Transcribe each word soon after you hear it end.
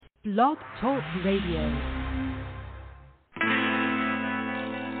Blog Talk Radio.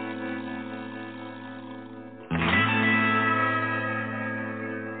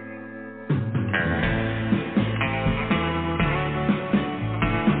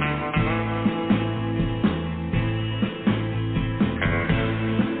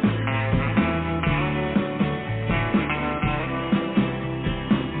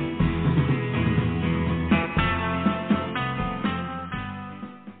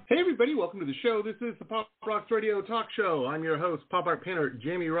 Welcome to the show. This is the Pop Rocks Radio Talk Show. I'm your host, pop art painter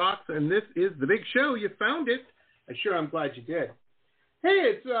Jamie Rocks, and this is the big show. You found it. I'm glad you did.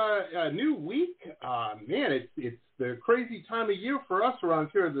 Hey, it's a new week. Man, it's the crazy time of year for us around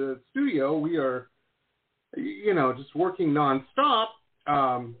here at the studio. We are, just working nonstop.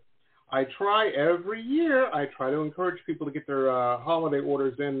 I try every year. I try to encourage people to get their holiday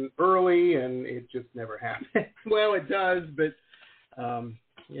orders in early, and it just never happens. Well, it does, but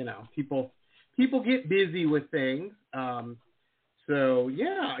people get busy with things. It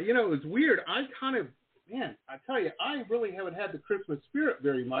was weird. I tell you, I really haven't had the Christmas spirit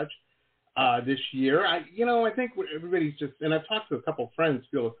very much this year. I think everybody's just, and I've talked to a couple of friends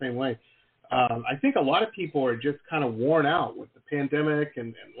feel the same way. I think a lot of people are just kind of worn out with the pandemic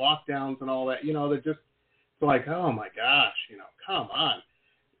and lockdowns and all that. They're just like, oh my gosh, come on.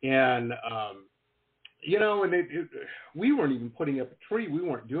 And, we weren't even putting up a tree. We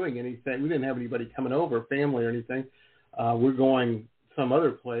weren't doing anything. We didn't have anybody coming over, family or anything. We're going some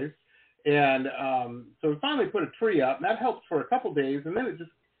other place. And so we finally put a tree up, and that helped for a couple days. And then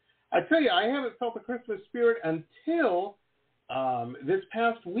I tell you, I haven't felt the Christmas spirit until this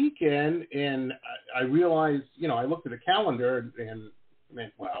past weekend. And I realized, I looked at the calendar and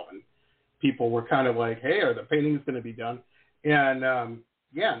people were kind of like, hey, are the paintings going to be done? And,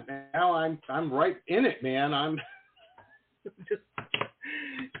 now I'm right in it, man. I'm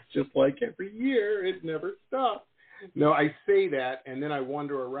just like every year, it never stops. No, I say that, and then I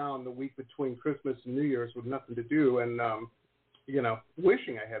wander around the week between Christmas and New Year's with nothing to do, and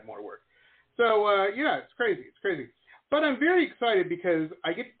wishing I had more work. So it's crazy. It's crazy. But I'm very excited because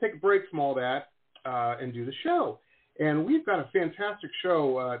I get to take a break from all that and do the show. And we've got a fantastic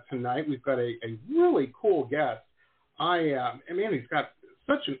show tonight. We've got a really cool guest. He's got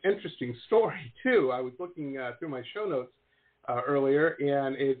such an interesting story, too. I was looking through my show notes earlier,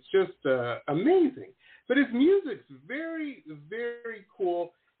 and it's just amazing. But his music's very, very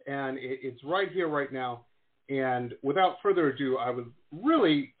cool, and it's right here, right now. And without further ado, I would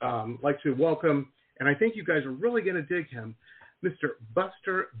really like to welcome, and I think you guys are really going to dig him, Mr.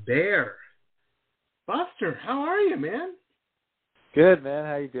 Buster Baer. Buster, how are you, man? Good, man.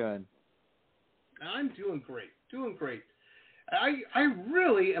 How you doing? I'm doing great. I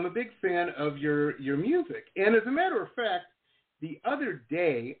really am a big fan of your music. And as a matter of fact, the other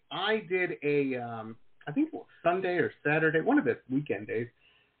day I did I think it was Sunday or Saturday, one of the weekend days.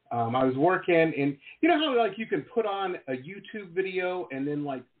 I was working, and you know how you can put on a YouTube video and then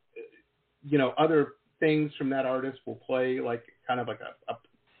other things from that artist will play kind of like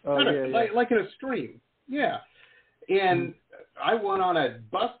like in a stream. Yeah. And I went on a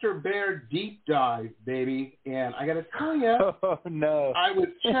Buster Baer deep dive, baby, and I got to tell you, oh no, I was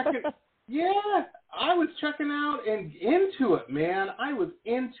checking. Yeah, I was checking out and into it, man. I was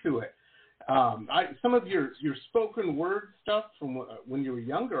into it. Some of your spoken word stuff from when you were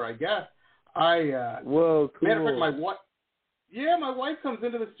younger, I guess. Whoa, cool. Matter of fact, my wife comes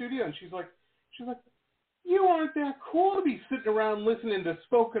into the studio and she's like, you aren't that cool to be sitting around listening to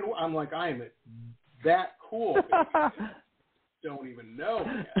spoken word. I'm like, I am that cool. Don't even know,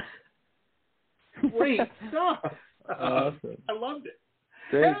 man. Great stuff. Awesome. I loved it.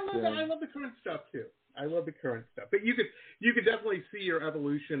 Thanks, and I love the current stuff too. But you could definitely see your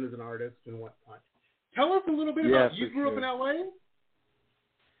evolution as an artist and whatnot. Tell us a little bit about you. Grew up in LA?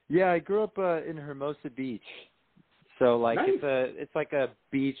 Yeah, I grew up in Hermosa Beach. So nice. it's like a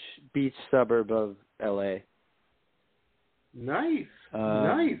beach suburb of LA. Nice.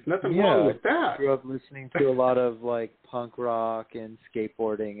 Nothing wrong with that. I grew up listening to a lot of punk rock and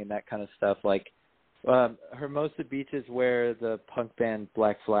skateboarding and that kind of stuff. Hermosa Beach is where the punk band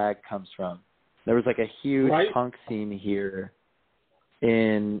Black Flag comes from. There was a huge punk scene here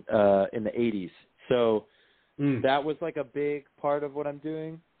in the 80s. So that was a big part of what I'm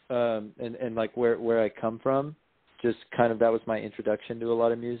doing. And where I come from, just kind of that was my introduction to a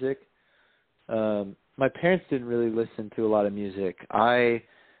lot of music. My parents didn't really listen to a lot of music.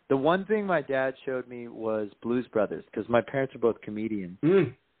 The one thing my dad showed me was Blues Brothers, because my parents are both comedians.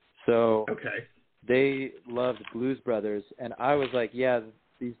 So they loved Blues Brothers, and I was like, yeah,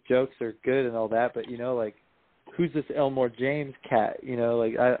 these jokes are good and all that, but who's this Elmore James cat? You know,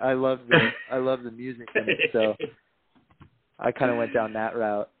 like I love the music in it, so I kind of went down that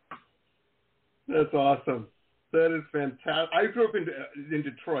route. That's awesome. That is fantastic. I grew up in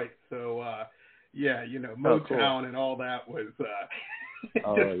Detroit, so yeah, you know, Motown cool. and all that was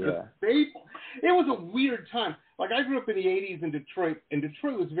Oh just yeah. a staple. It was a weird time. Like I grew up in the '80s in Detroit, and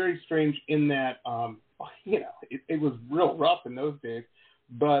Detroit was very strange in that, you know, it was real rough in those days.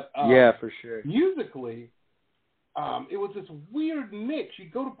 But yeah, for sure. Musically, it was this weird mix.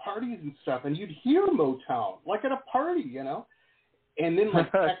 You'd go to parties and stuff, and you'd hear Motown like at a party, you know, and then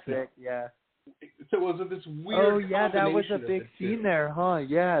like techno. Sick, yeah. So it was this weird. Oh yeah, that was a big scene there, huh?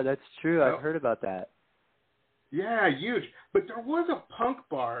 Yeah, that's true. I've heard about that. Yeah, huge. But there was a punk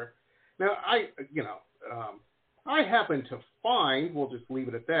bar. Now I happened to find, we'll just leave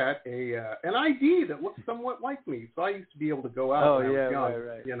it at that, an ID that looked somewhat like me. So I used to be able to go out when I was young,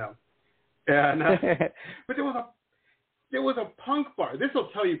 right. you know. And but there was a punk bar. This will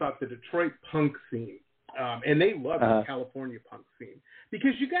tell you about the Detroit punk scene, and they love the California punk scene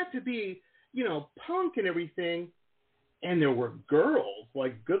because you got to be, you know, punk and everything, and there were girls,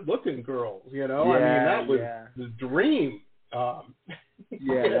 like good-looking girls, you know. Yeah, I mean, that was the dream.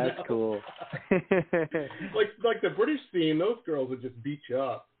 Yeah, that's cool. like the British scene, those girls would just beat you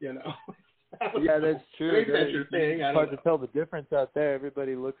up, you know. Yeah, that's true. Maybe that's your thing. It's hard to tell the difference out there.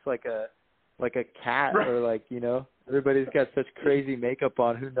 Everybody looks like a cat, right. or like, you know, everybody's got such crazy makeup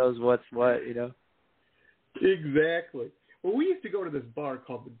on. Who knows what's what, you know? Exactly. Well, we used to go to this bar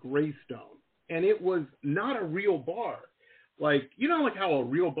called the Greystone, and it was not a real bar. Like, you know, like how a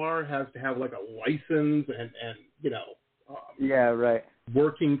real bar has to have like a license and you know, yeah, right,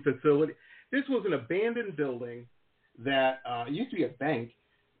 working facility. This was an abandoned building that used to be a bank,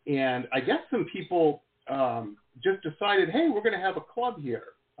 and I guess some people just decided, hey, we're going to have a club here,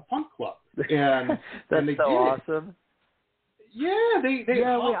 a punk club, and that's and they so did awesome. It. Yeah, they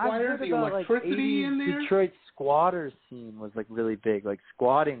hotwired the electricity in there. Detroit squatter scene was like really big. Like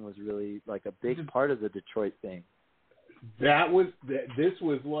squatting was really like a big part of the Detroit thing. This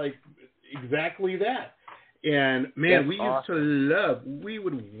was like exactly that. And man, we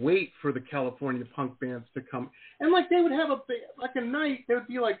would wait for the California punk bands to come. And like they would have a night, there would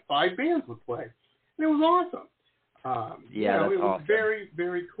be like 5 bands would play. And it was awesome. Yeah, it was awesome. very,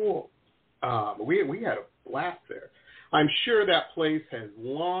 very cool. We had a blast there. I'm sure that place has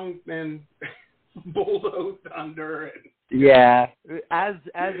long been bulldozed under. And yeah, as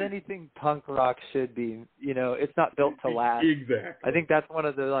anything punk rock should be. You know, it's not built to last. Exactly. I think that's one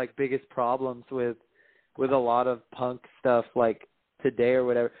of the like biggest problems with a lot of punk stuff like today or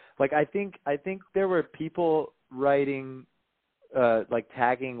whatever. Like I think there were people writing like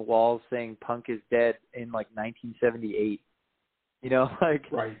tagging walls saying punk is dead in like 1978. You know, like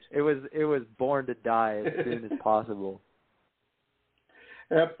right. It was born to die as soon as possible.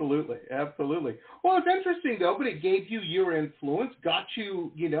 Absolutely. Well, it's interesting though, but it gave you your influence, got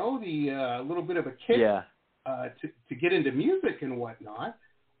you, you know, the little bit of a kick to get into music and whatnot.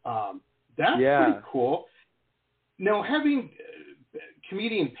 That's pretty cool. Now, having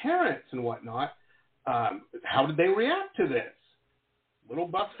comedian parents and whatnot, how did they react to this? Little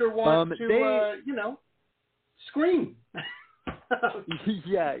Buster wants to, you know, scream.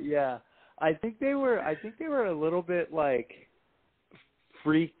 Yeah. I think they were a little bit like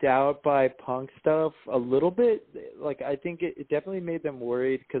freaked out by punk stuff a little bit. Like I think it definitely made them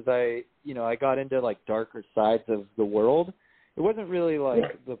worried because I got into like darker sides of the world. It wasn't really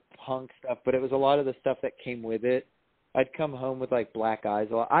like the punk stuff, but it was a lot of the stuff that came with it. I'd come home with like black eyes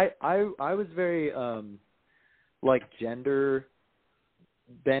a lot. I was very like gender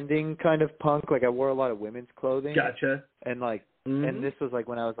bending kind of punk. Like I wore a lot of women's clothing. Gotcha. And like and this was like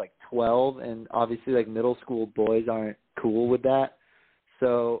when I was like 12, and obviously like middle school boys aren't cool with that.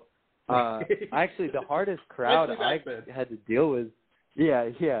 So actually the hardest crowd I had to deal with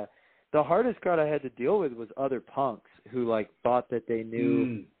the hardest crowd I had to deal with was other punks who like thought that they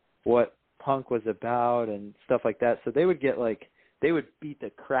knew what punk was about and stuff like that. So they would beat the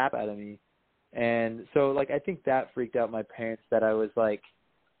crap out of me. And so like I think that freaked out my parents, that I was like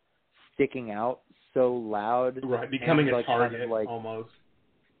sticking out so loud. Right, becoming a target kind of like, almost.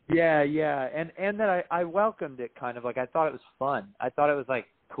 Yeah. And that I welcomed it kind of like I thought it was fun. I thought it was like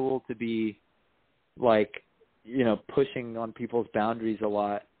cool to be like, you know, pushing on people's boundaries a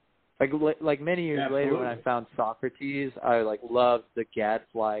lot. Like many years later when I found Socrates, I like loved the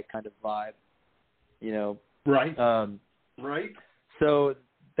Gadfly kind of vibe, you know. Right. Right. So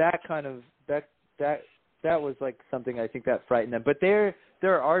that kind of that was like something I think that frightened them. But they're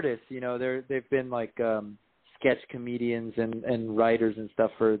artists, you know. They've been like sketch comedians and writers and stuff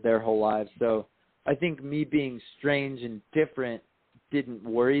for their whole lives. So I think me being strange and different didn't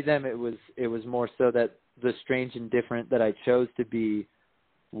worry them. It was more so that the strange and different that I chose to be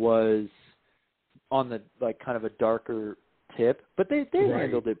was on the like kind of a darker tip, but they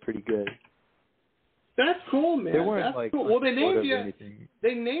handled it pretty good. That's cool, man. They weren't That's like cool. Well, they named you. Anything.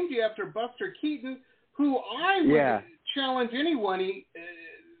 They named you after Buster Keaton, who I would challenge anyone. He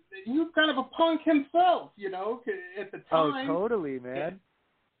was kind of a punk himself, you know, at the time. Oh, totally, man.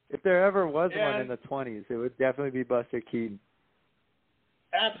 If there ever was one in the 20s, it would definitely be Buster Keaton.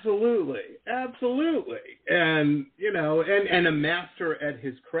 Absolutely. And, you know, and a master at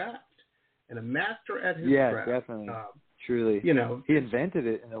his craft. Yeah, definitely. Truly. You know. He invented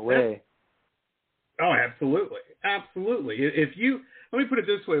it in a way. Oh, absolutely. If you, let me put it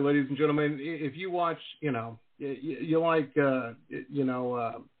this way, ladies and gentlemen, if you watch, you know, you like, you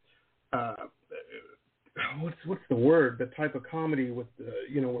know, what's the word? The type of comedy with,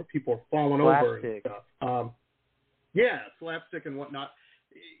 you know, where people are falling over and stuff. Slapstick and whatnot.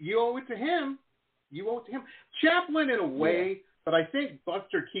 You owe it to him. Chaplin in a way, but I think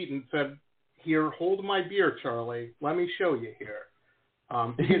Buster Keaton said, "Here, hold my beer, Charlie. Let me show you here."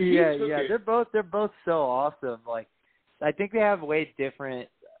 They're both so awesome. Like, I think they have way different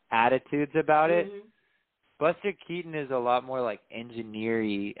attitudes about it. Buster Keaton is a lot more like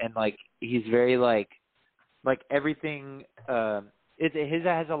engineer-y, and like he's very like everything. His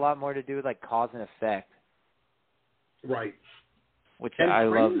has a lot more to do with like cause and effect. Right. Which and I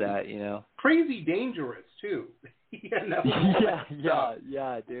crazy, love that, you know. Crazy dangerous too. Yeah,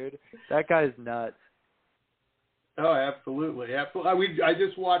 dude. That guy's nuts. Oh, absolutely. I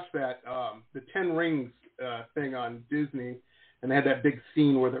just watched that the 10 Rings thing on Disney, and they had that big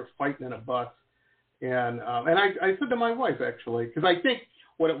scene where they're fighting in a bus, and I said to my wife actually, because I think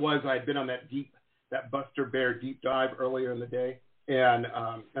what it was, I had been on that Buster Baer deep dive earlier in the day, and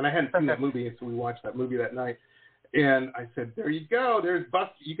I hadn't seen that movie, so we watched that movie that night, and I said, there you go, there's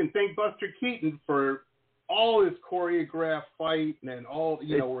Buster. You can thank Buster Keaton for all his choreographed fight and all,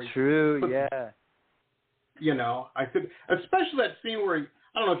 you know, where yeah. You know, I said, especially that scene where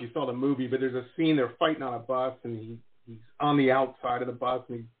I don't know if you saw the movie, but there's a scene they're fighting on a bus, and he's on the outside of the bus,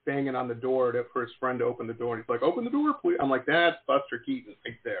 and he's banging on the door for his friend to open the door. And he's like, "Open the door, please." I'm like, that's Buster Keaton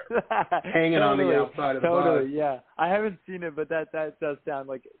right there, hanging on the outside of the bus. Totally, yeah. I haven't seen it, but that does sound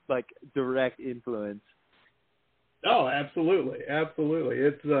like direct influence. Oh, absolutely.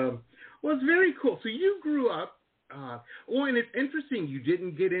 It's it's very cool. So you grew up. And it's interesting. You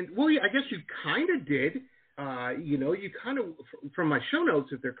didn't get in. Well, yeah, I guess you kind of did. You know, you kind of, from my show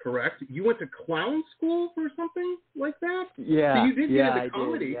notes, if they're correct, you went to clown school or something like that? Yeah. So you did get into I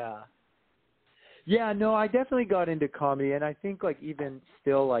comedy. did, yeah. Yeah, no, I definitely got into comedy, and I think, like, even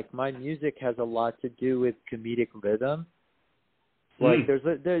still, like, my music has a lot to do with comedic rhythm. Like,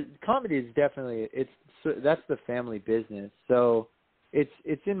 there's comedy is definitely, that's the family business. So it's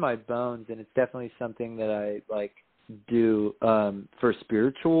in my bones, and it's definitely something that I, like, do for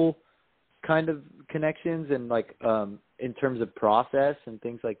spiritual kind of connections and like in terms of process and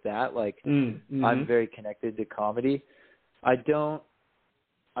things like that. Like I'm very connected to comedy. I don't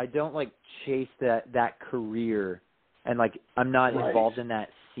like chase that career, and like I'm not involved in that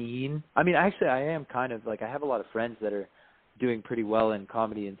scene. I mean, actually I am kind of like, I have a lot of friends that are doing pretty well in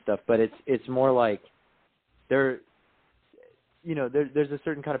comedy and stuff, but it's more like there's a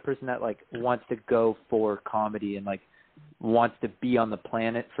certain kind of person that like wants to go for comedy and like wants to be on the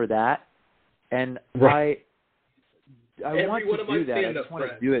planet for that. And I want to do that. I just want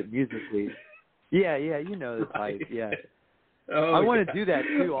to do it musically. Yeah, you know the type. Yeah. I want to do that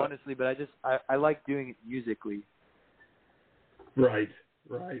too, honestly, but I like doing it musically. Right.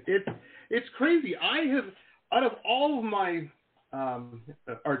 It's crazy. I have, out of all of my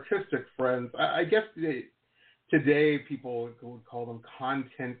artistic friends, I guess today people would call them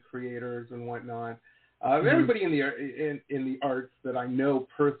content creators and whatnot. Everybody in the arts that I know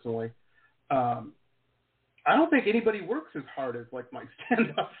personally, I don't think anybody works as hard as like my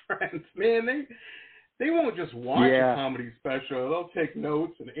stand-up friends. Man, they won't just watch a comedy special. They'll take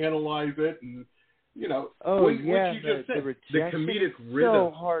notes and analyze it, and you know, what you just said, the comedic rhythm,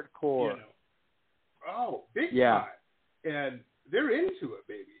 so hardcore. You know, big time, and they're into it,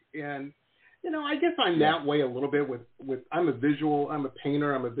 baby. And you know, I guess I'm that way a little bit with I'm a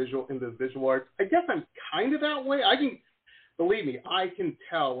painter, I'm into visual arts. I guess I'm kind of that way. Believe me, I can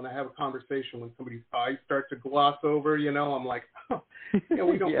tell when I have a conversation when somebody's eyes start to gloss over, you know, I'm like,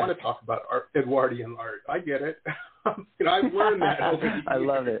 we don't want to talk about Edwardian art. I get it. You know, I've learned that over the years. I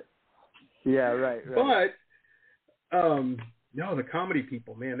love it. Yeah, right. But, no, the comedy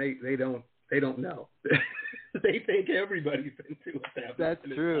people, man, they don't They don't know. They think everybody's into it. That's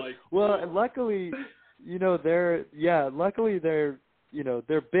and true. It's like, well, and luckily, their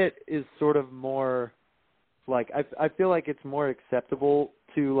bit is sort of more like I feel like it's more acceptable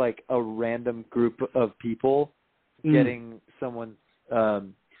to like a random group of people getting someone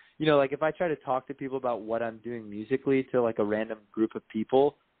like if I try to talk to people about what I'm doing musically to like a random group of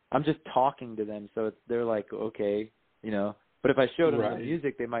people, I'm just talking to them, so they're like, okay, but if I showed them the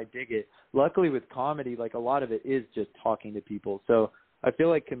music, they might dig it. Luckily with comedy, like a lot of it is just talking to people, so I feel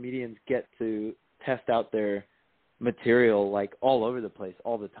like comedians get to test out their material like all over the place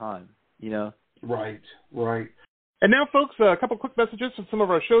all the time, Right. And now, folks, a couple quick messages from some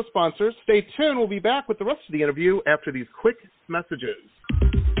of our show sponsors. Stay tuned. We'll be back with the rest of the interview after these quick messages.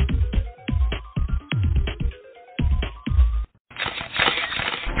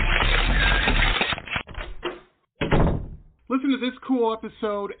 Listen to this cool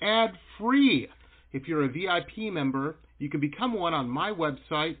episode ad-free. If you're a VIP member, you can become one on my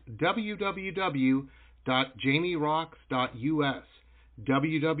website, www.jamierocks.us,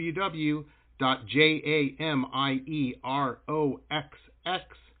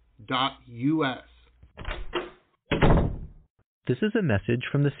 www.jamieroxx.us. This is a message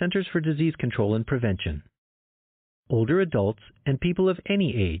from the Centers for Disease Control and Prevention. Older adults and people of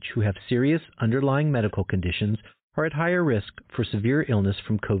any age who have serious underlying medical conditions are at higher risk for severe illness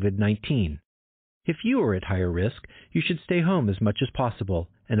from COVID-19. If you are at higher risk, you should stay home as much as possible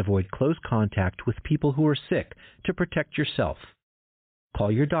and avoid close contact with people who are sick to protect yourself.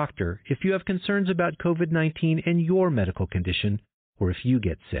 Call your doctor if you have concerns about COVID-19 and your medical condition, or if you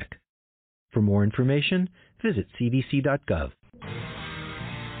get sick. For more information, visit cdc.gov.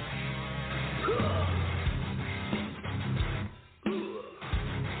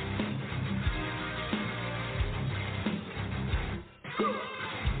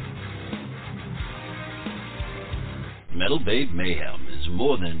 Metal Babe Mayhem is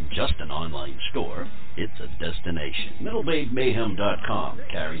more than just an online store, it's a destination. MetalBabeMayhem.com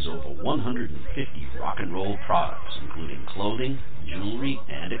carries over 150 rock and roll products, including clothing, jewelry,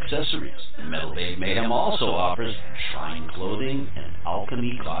 and accessories. Metal Babe Mayhem also offers shrine clothing and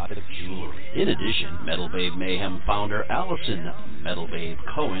alchemy gothic jewelry. In addition, Metal Babe Mayhem founder Allison Metal Babe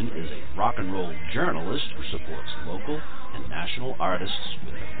Cohen is a rock and roll journalist who supports local and national artists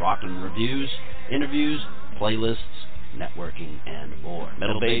with rockin' reviews, interviews, playlists, networking, and more.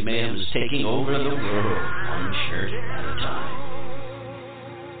 Metal Babe Mayhem is taking over the world, one shirt at a time.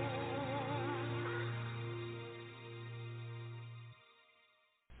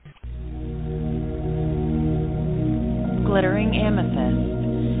 Glittering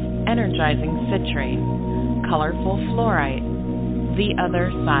amethyst, energizing citrine, colorful fluorite, the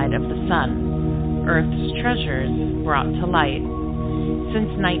other side of the sun, Earth's treasures brought to light.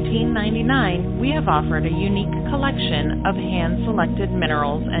 Since 1999, we have offered a unique collection of hand-selected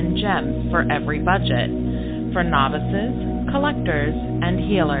minerals and gems for every budget, for novices, collectors, and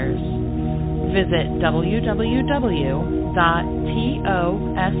healers. Visit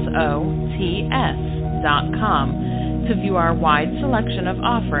www.tosots.com to view our wide selection of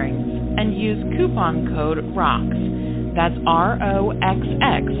offerings and use coupon code ROXX, that's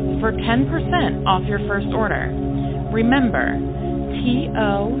ROXX, for 10% off your first order. Remember,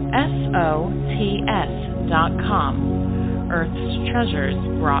 TOSOTS.com. Earth's treasures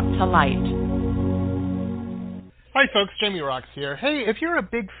brought to light. Hi folks, Jamie Rocks here. Hey, if you're a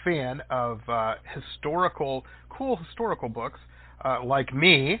big fan of cool historical books like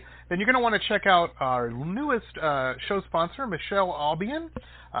me, then you're going to want to check out our newest show sponsor, Michelle Albion.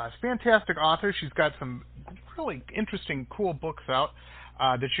 Fantastic author. She's got some really interesting, cool books out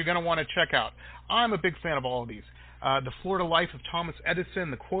that you're going to want to check out. I'm a big fan of all of these. The Florida Life of Thomas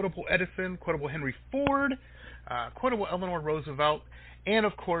Edison, the Quotable Edison, Quotable Henry Ford, Quotable Eleanor Roosevelt, and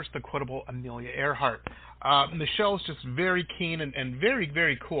of course the Quotable Amelia Earhart. Michelle's just very keen and very,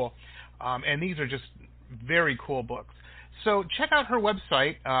 very cool, and these are just very cool books. So check out her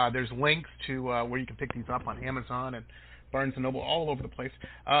website. There's links to where you can pick these up on Amazon and Barnes & Noble, all over the place.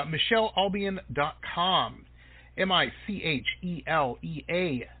 MichelleAlbion.com.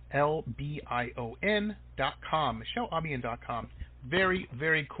 MichelleAlbion.com. MichelleAlbion.com. Very,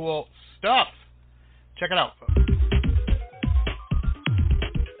 very cool stuff. Check it out, folks.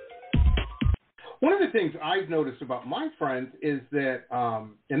 One of the things I've noticed about my friends is that,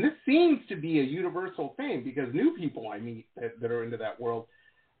 and this seems to be a universal thing because new people I meet that are into that world,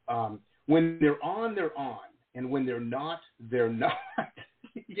 when they're on, and when they're not, they're not.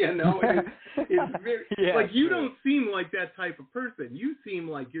 You know, it's very like you don't seem like that type of person. You seem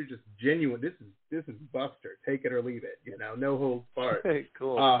like you're just genuine. This is Buster. Take it or leave it. You know, no holds barred.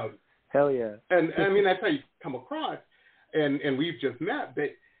 Cool. Hell yeah. And I mean, that's how you come across. And we've just met, but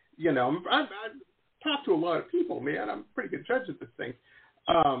you know, I've talked to a lot of people, man. I'm a pretty good judge at this thing.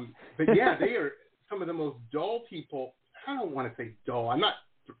 But yeah, they are some of the most dull people. I don't want to say dull. I'm not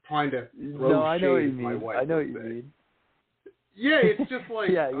trying to throw shade my wife. I know what you mean. Yeah, it's just like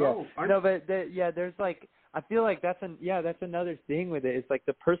no, but there's like, I feel like that's another thing with it. It's like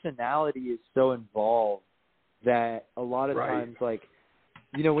the personality is so involved that a lot of times, like,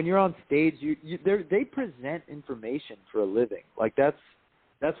 you know, when you're on stage, they present information for a living. Like that's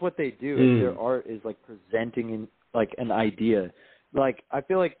what they do. Their art is like presenting like an idea. Like I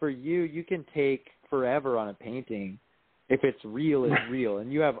feel like for you can take forever on a painting. If it's real, it's real,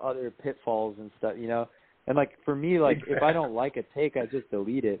 and you have other pitfalls and stuff, you know. And like for me, like if I don't like a take, I just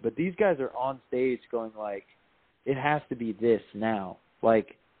delete it. But these guys are on stage going like, it has to be this now.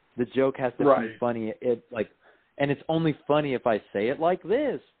 Like the joke has to be funny. And it's only funny if I say it like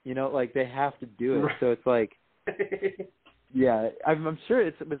this, you know. Like they have to do it. Right. So it's like, yeah, I'm sure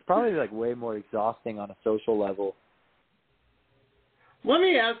it's probably like way more exhausting on a social level. Let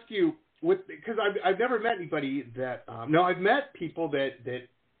me ask you, because I've never met anybody that I've met people that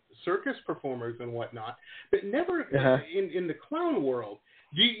circus performers and whatnot, but never in the clown world.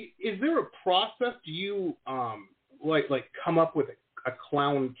 Is there a process? Do you like come up with a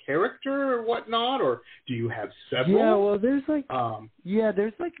clown character or whatnot, or do you have several? Yeah, well, there's like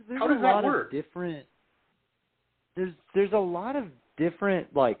there's how does that work? There's a lot of different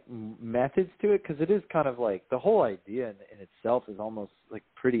like methods to it, because it is kind of like the whole idea in itself is almost like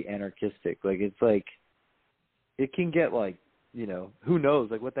pretty anarchistic. Like it's like it can get like, you know, who knows?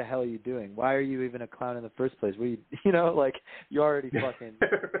 Like, what the hell are you doing? Why are you even a clown in the first place? You know, like you already fucking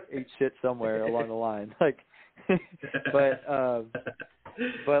ate shit somewhere along the line. Like,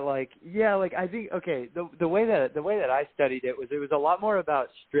 but like, yeah, like I think the way that I studied it was a lot more about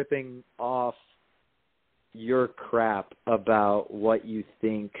stripping off your crap about what you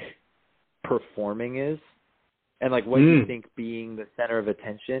think performing is, and like what you think being the center of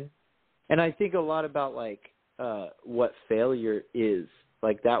attention. And I think a lot about like what failure is.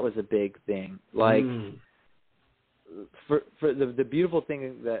 Like that was a big thing. Like for the beautiful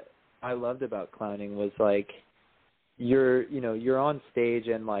thing that I loved about clowning was like you're on stage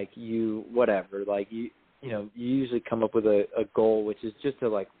and like you usually come up with a goal, which is just to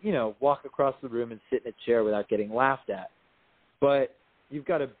like, you know, walk across the room and sit in a chair without getting laughed at. But you've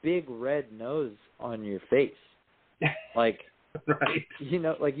got a big red nose on your face. Like, you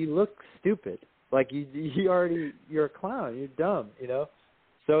know, like you look stupid. Like you're a clown. You're dumb, you know?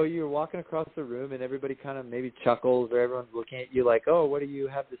 So you're walking across the room and everybody kind of maybe chuckles, or everyone's looking at you like, oh, what do you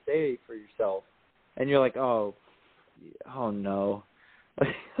have to say for yourself? And you're like, oh no.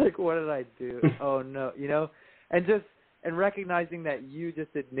 Like, what did I do? Oh no, you know? And recognizing that you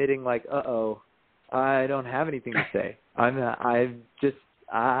just admitting like, I don't have anything to say. I'm just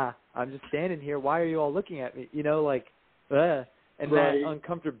standing here. Why are you all looking at me? You know, like, and that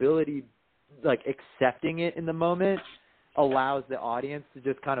uncomfortability, like accepting it in the moment, allows the audience to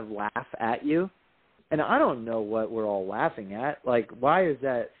just kind of laugh at you. And I don't know what we're all laughing at. Like, why is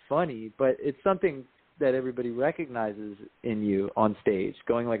that funny? But it's something that everybody recognizes in you on stage,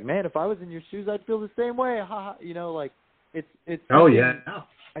 going like, man, if I was in your shoes, I'd feel the same way. Ha ha. You know, like it's. Oh yeah.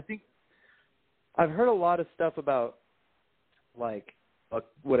 I think I've heard a lot of stuff about like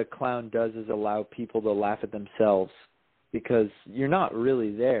what a clown does is allow people to laugh at themselves, because you're not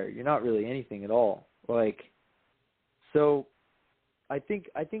really there. You're not really anything at all. Like, so I think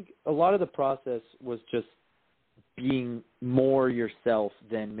a lot of the process was just being more yourself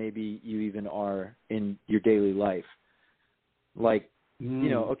than maybe you even are in your daily life. Like, you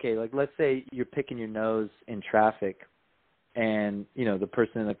know, okay, like let's say you're picking your nose in traffic and, you know, the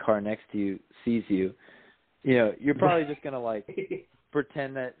person in the car next to you sees you. You know, you're probably just going to like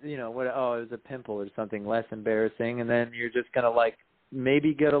pretend that, you know, it was a pimple or something less embarrassing, and then you're just going to like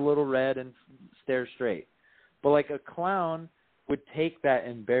maybe get a little red and stare straight. But like a clown would take that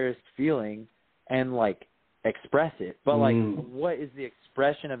embarrassed feeling and like express it. But like, what is the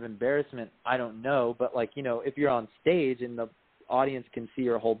expression of embarrassment? I don't know. But like, you know, if you're on stage and the audience can see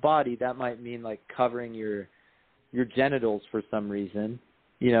your whole body, that might mean like covering your genitals for some reason.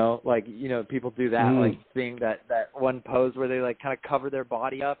 You know, like, you know, people do that, like seeing that one pose where they like kind of cover their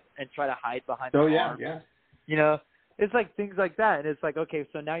body up and try to hide behind their arms. Yeah. You know, it's like things like that. And it's like, okay,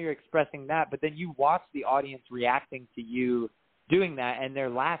 so now you're expressing that, but then you watch the audience reacting to you doing that, and they're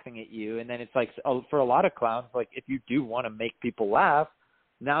laughing at you. And then it's like, for a lot of clowns, like if you do want to make people laugh,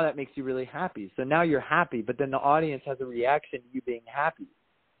 now that makes you really happy. So now you're happy, but then the audience has a reaction to you being happy,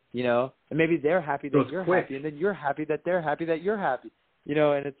 you know, and maybe they're happy that you're happy, and then you're happy that they're happy that you're happy, you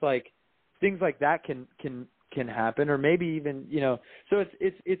know. And it's like, things like that can happen, or maybe even, so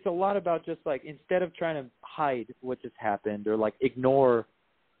it's a lot about just like, instead of trying to hide what just happened or like ignore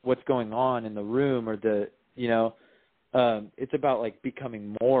what's going on in the room or it's about like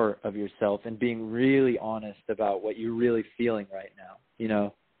becoming more of yourself and being really honest about what you're really feeling right now,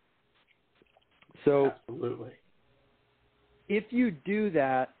 So absolutely. If you do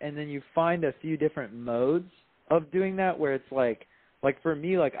that and then you find a few different modes of doing that, where it's like for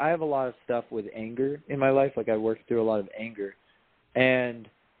me, like I have a lot of stuff with anger in my life. Like I worked through a lot of anger, and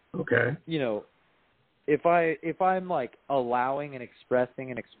okay, if I'm like allowing and expressing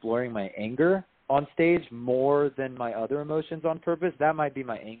and exploring my anger on stage more than my other emotions on purpose, that might be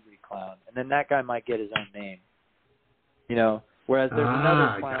my angry clown, and then that guy might get his own name, Whereas there's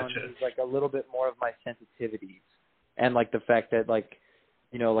another clown who's like a little bit more of my sensitivities, and like the fact that like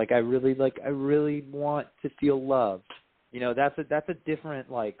I really want to feel love. That's a different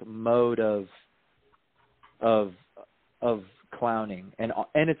like mode of clowning, and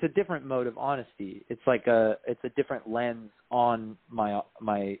it's a different mode of honesty. It's like it's a different lens on my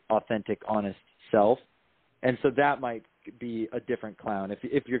authentic, honest self, and so that might be a different clown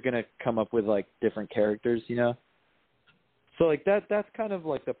if you're gonna come up with like different characters, So like that's kind of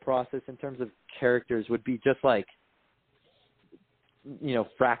like the process in terms of characters would be just like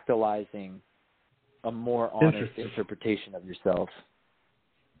fractalizing a more honest interpretation of yourself.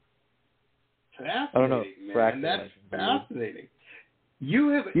 Fascinating, I don't know, man. That's fascinating. You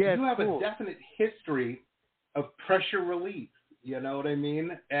have cool. A definite history of pressure relief. You know what I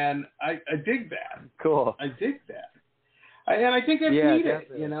mean? And I dig that. Cool. I dig that. And I think it's needed.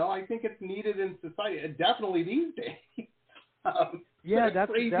 Definitely. I think it's needed in society. Definitely these days.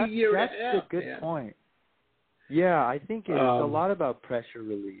 That's a good man. point. Yeah, I think it's a lot about pressure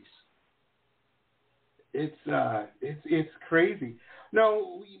release. It's crazy.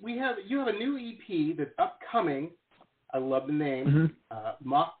 No, you have a new EP that's upcoming. I love the name. Mm-hmm.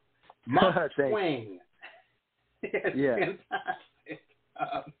 Mock Twang. It's fantastic.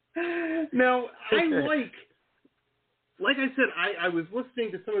 Now I like I said, I was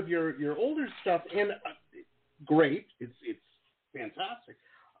listening to some of your older stuff, and great, it's fantastic.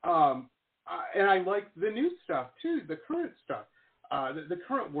 And I like the new stuff too, the current stuff, the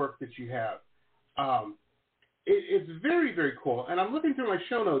current work that you have. It's very, very cool. And I'm looking through my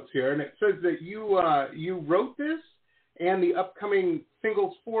show notes here, and it says that you wrote this and the upcoming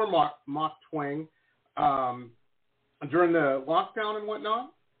singles for Mock Twang during the lockdown and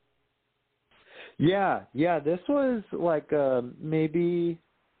whatnot. Yeah. This was like maybe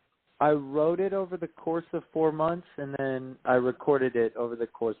I wrote it over the course of 4 months, and then I recorded it over the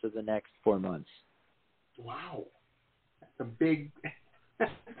course of the next 4 months. Wow, that's a big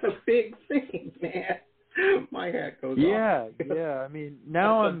thing, man. My hat goes off. Yeah. I mean,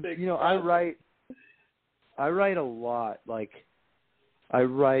 now I'm, I write a lot. Like, I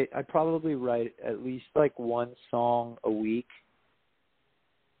probably write at least like one song a week.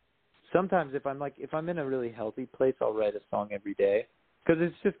 Sometimes if I'm in a really healthy place, I'll write a song every day. Because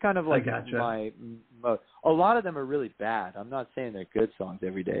it's just kind of like my mode. A lot of them are really bad. I'm not saying they're good songs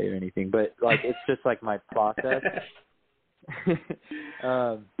every day or anything, but like it's just like my process.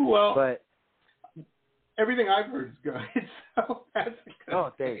 But everything I've heard is good. So that's a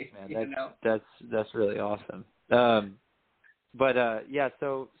good thanks, man. That's really awesome. So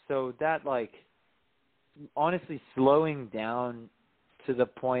that like honestly slowing down to the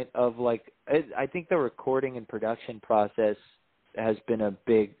point of like I think the recording and production process has been a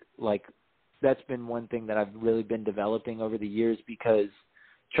big, like, that's been one thing that I've really been developing over the years, because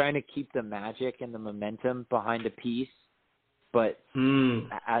trying to keep the magic and the momentum behind a piece, but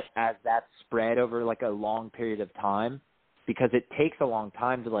as that spread over like a long period of time, because it takes a long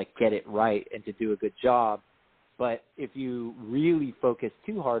time to like get it right and to do a good job. But if you really focus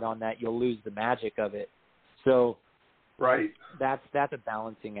too hard on that, you'll lose the magic of it. So right, that's a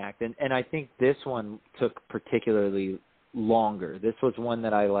balancing act. And I think this one took particularly longer. This was one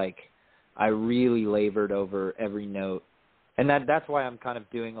that I really labored over every note, and that's why I'm kind of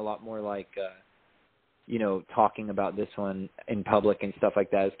doing a lot more like talking about this one in public and stuff like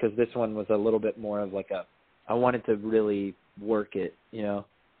that, is because this one was a little bit more of like I wanted to really work it,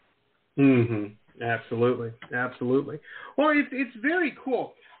 Absolutely. Well, it's very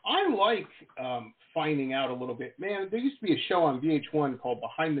cool. I like finding out a little bit. Man, there used to be a show on VH1 called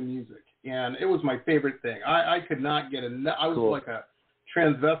Behind the Music, and it was my favorite thing. I could not get enough. I was like a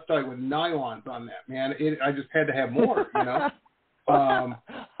transvestite with nylons on that, man. I just had to have more,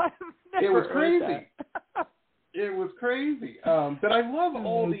 It was crazy. It was crazy. But I love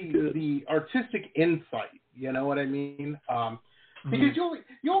all the artistic insight, you know what I mean? Because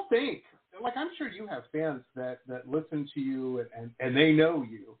you'll think, like I'm sure you have fans that listen to you and they know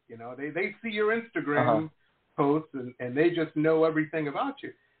you. You know, they see your Instagram posts and they just know everything about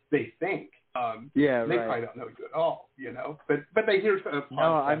you. They think. They probably don't know you at all. You know, but they hear.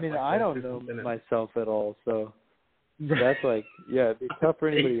 No, I mean I don't know myself at all, so that's like it'd be tough for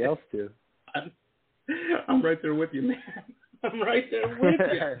anybody else to. I'm right there with you, man. I'm right there with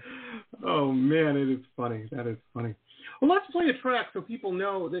you. Oh, man, it is funny. That is funny. Well, let's play a track so people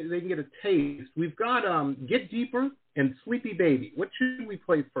know they can get a taste. We've got Get Deeper and Sleepy Baby. What should we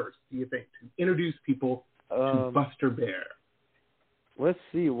play first, do you think, to introduce people to Buster Baer? Let's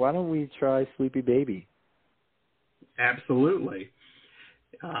see. Why don't we try Sleepy Baby? Absolutely.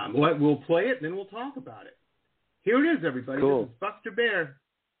 We'll play it, and then we'll talk about it. Here it is, everybody. Cool. This is Buster Baer,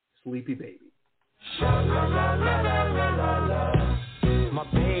 Sleepy Baby. My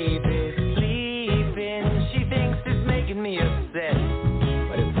baby's sleeping. She thinks it's making me upset,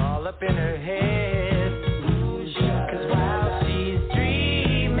 but it's all up in her head. 'Cause while she's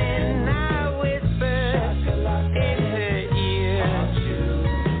dreaming, I whisper in her ear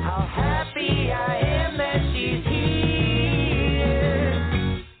how happy I am that she's here.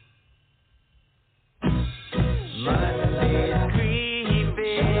 Monday's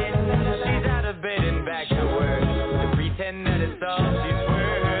creeping. She's out of bed and back to work to pretend that it's all she's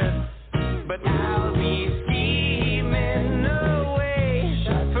worth. But I'll be scheming a way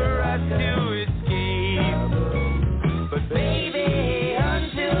for us to escape. But baby,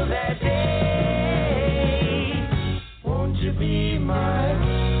 until that day, won't you be my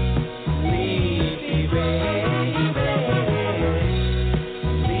sleepy baby?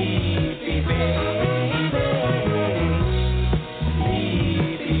 Sleepy baby.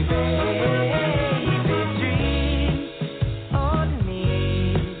 Sleepy baby. Dream on me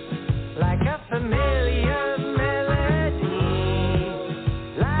like a familiar melody,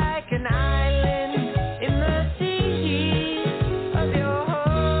 like an island in the sea of your heart.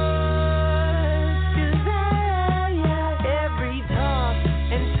 'Cause every toss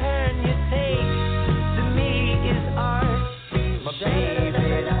and turn you take to me is art. My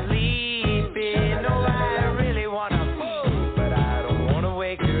baby's sleeping. Oh, I really wanna move, but I don't wanna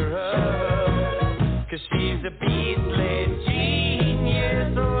wake her up. 'Cause she's a beastly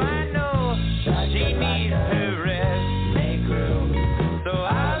genius, so I know she needs to rest. Make room, so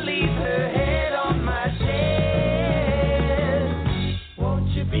I'll leave her head on my chest. Won't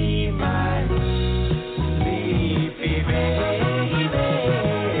you be my sleepy baby?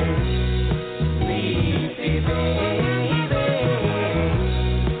 Sleepy baby.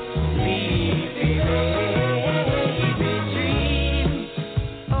 Sleepy baby. Dream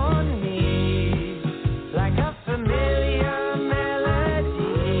on me like a familiar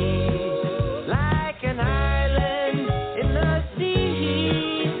melody, like an island in the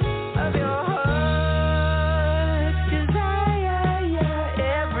sea of your heart. 'Cause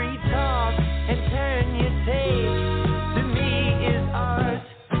every toss and turn you take to me is art.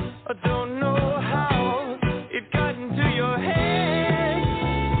 I don't know how it got into your head.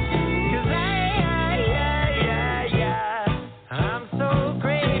 'Cause I'm so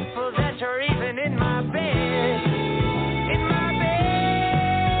grateful that you're even in my bed. In my bed.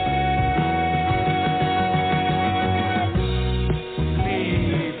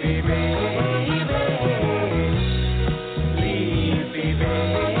 Sleepy baby. Sleepy baby.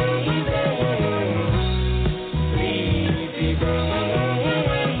 Sleepy baby.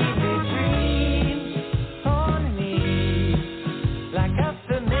 Dream on me like a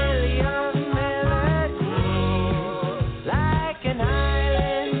familiar melody, like an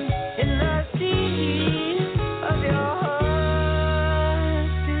island in the sea of your heart.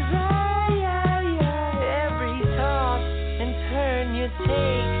 'Cause every toss and turn you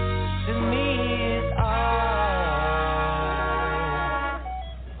take to me is art.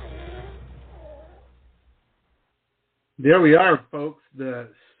 There we are, folks. The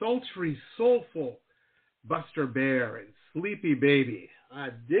sultry, soulful Buster Baer and Sleepy Baby. I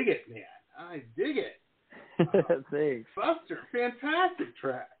dig it, man. I dig it. Thanks. Buster, fantastic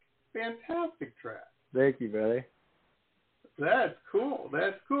track. Fantastic track. Thank you, brother. That's cool.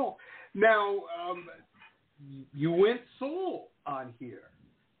 That's cool. Now, you went soul on here.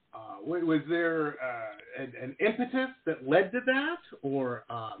 Was there an impetus that led to that, or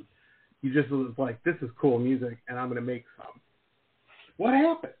you just was like, this is cool music, and I'm going to make some? What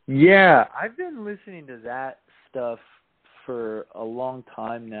happened? Yeah, I've been listening to that stuff for a long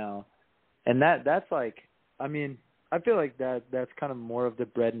time now, and that's like, I mean, I feel like that's kind of more of the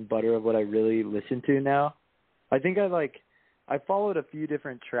bread and butter of what I really listen to now. I think I followed a few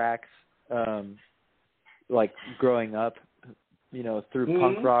different tracks, like growing up, through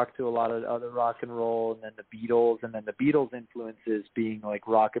punk rock to a lot of other rock and roll, and then the Beatles, and then the Beatles influences being like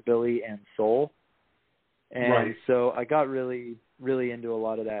rockabilly and soul. And so I got really, really into a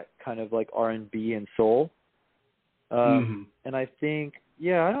lot of that kind of like R&B and soul. And I think,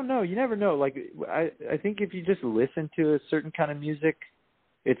 I don't know. You never know. Like, I think if you just listen to a certain kind of music,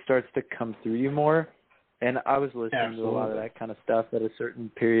 it starts to come through you more. And I was listening to a lot of that kind of stuff at a certain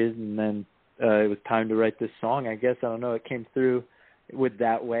period, and then it was time to write this song. I guess, I don't know, it came through with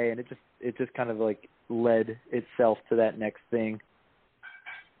that way, and it just kind of like led itself to that next thing.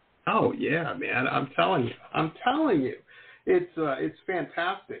 Oh yeah, man! I'm telling you, it's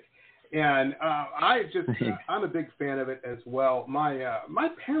fantastic, and I'm a big fan of it as well. My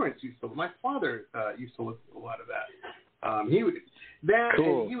parents my father used to listen to a lot of that. He was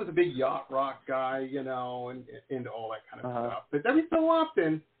a big yacht rock guy, and into all that kind of stuff. But every so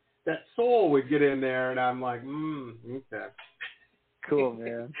often, that soul would get in there, and I'm like, okay. Cool,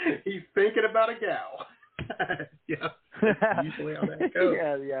 man. He's thinking about a gal. Yeah, that's usually how that goes.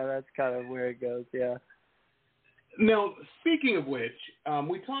 yeah, that's kind of where it goes, yeah. Now, speaking of which,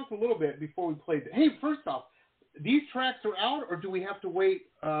 we talked a little bit before we played. Hey, first off, these tracks are out, or do we have to wait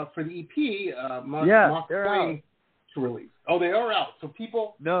for the EP, Mock they're Twain, out. to release? Oh, they are out. So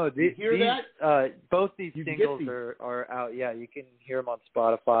people hear that? Both these singles are out. Yeah, you can hear them on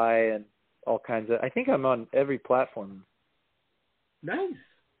Spotify and all kinds of. I think I'm on every platform. Nice.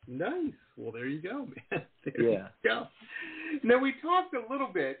 Well, there you go, man. There you go. Now, we talked a little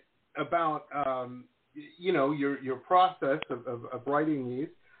bit about, your process of writing these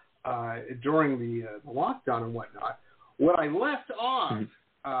during the lockdown and whatnot. What I left off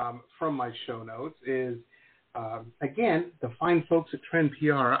from my show notes is, again, the fine folks at Trend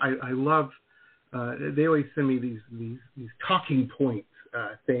PR. I love. They always send me these talking points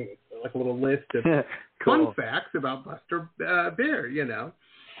things, like a little list of fun facts about Buster Baer,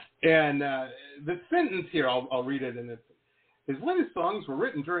 And the sentence here, I'll read it, and his latest songs were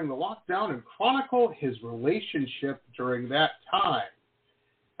written during the lockdown and chronicle his relationship during that time.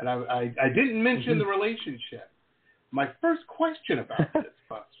 And I didn't mention the relationship. My first question about this,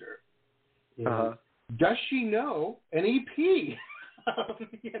 Buster, is, does she know an EP?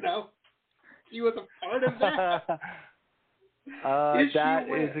 She was a part of that. That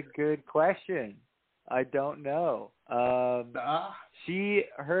is a good question. I don't know. She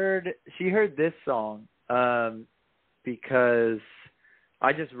heard this song because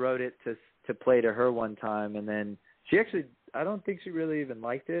I just wrote it to play to her one time, and then she actually, I don't think she really even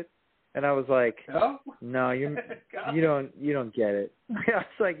liked it, and I was like, no, you don't get it. I was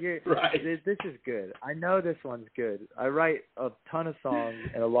like, this is good. I know this one's good. I write a ton of songs,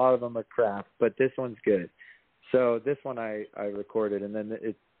 and a lot of them are crap, but this one's good. So this one I recorded, and then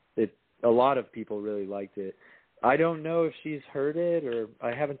it a lot of people really liked it. I don't know if she's heard it, or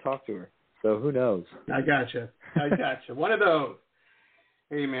I haven't talked to her, so who knows? I gotcha. One of those.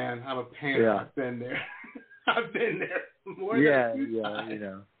 Hey, man, I'm a painter. Yeah. I've been there. More than a few times.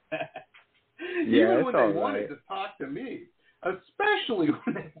 Even when they wanted to talk to me, especially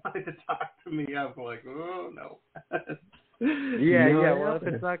when they wanted to talk to me, I was like, oh, no. Well, if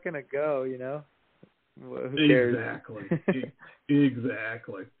it's not going to go, who cares?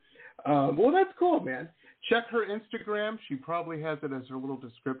 Exactly. Well, that's cool, man. Check her Instagram. She probably has it as her little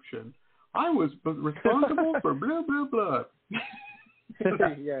description. I was responsible for blah, blah, blah.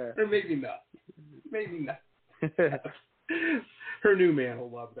 Or maybe not. Her new man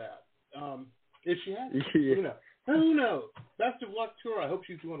will love that. If she has, who knows? Best of luck to her. I hope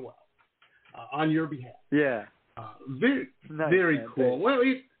she's doing well on your behalf. Yeah. Very cool. Well,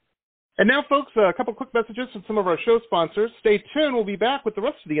 and now, folks, a couple quick messages from some of our show sponsors. Stay tuned. We'll be back with the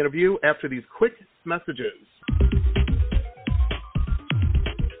rest of the interview after these quick messages.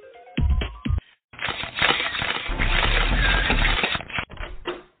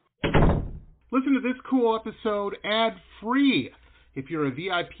 Listen to this cool episode ad-free. If you're a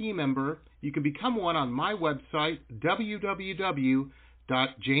VIP member, you can become one on my website,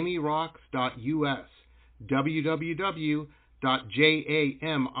 www.jamierocks.us. www.jamierocx.us.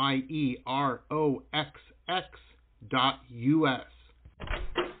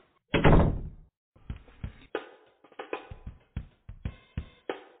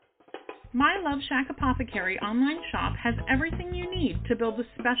 My Love Shack Apothecary online shop has everything you need to build a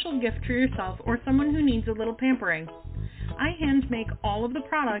special gift for yourself or someone who needs a little pampering. I hand make all of the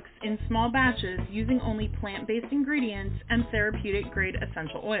products in small batches using only plant-based ingredients and therapeutic-grade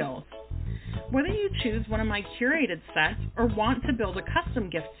essential oils. Whether you choose one of my curated sets or want to build a custom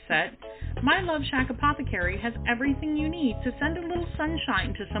gift set, My Love Shack Apothecary has everything you need to send a little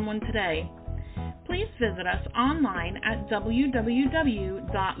sunshine to someone today. please visit us online at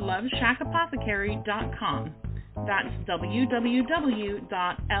www.loveshack.apothecary.com. That's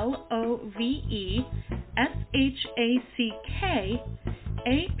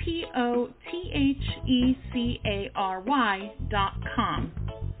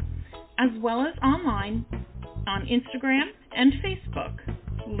as well as online on Instagram and Facebook.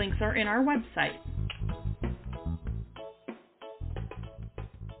 Links are in our website.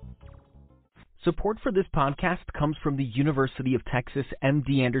 Support for this podcast comes from the University of Texas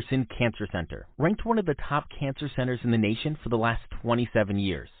MD Anderson Cancer Center, ranked one of the top cancer centers in the nation for the last 27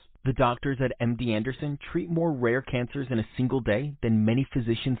 years. The doctors at MD Anderson treat more rare cancers in a single day than many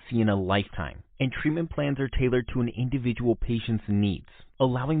physicians see in a lifetime, and treatment plans are tailored to an individual patient's needs,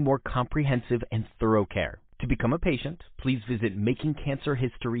 allowing more comprehensive and thorough care. To become a patient, please visit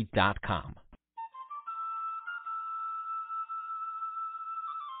makingcancerhistory.com.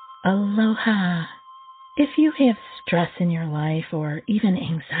 Aloha. If you have stress in your life or even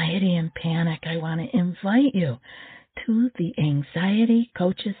anxiety and panic, I want to invite you to the Anxiety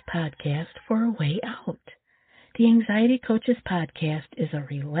Coaches Podcast for a way out. The Anxiety Coaches Podcast is a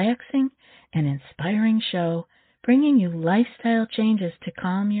relaxing and inspiring show bringing you lifestyle changes to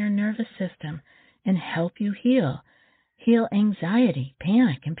calm your nervous system and help you heal anxiety,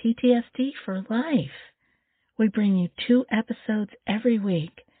 panic, and PTSD for life. We bring you 2 episodes every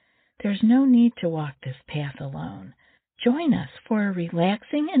week. There's no need to walk this path alone. Join us for a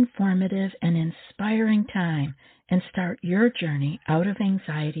relaxing, informative, and inspiring time and start your journey out of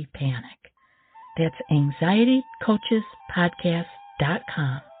anxiety panic. That's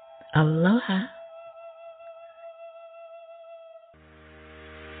anxietycoachespodcast.com. Aloha.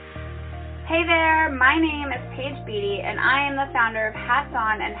 Hey there, my name is Paige Beatty, and I am the founder of Hats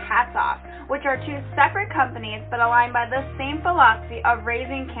On and Hats Off, which are 2 separate companies but aligned by the same philosophy of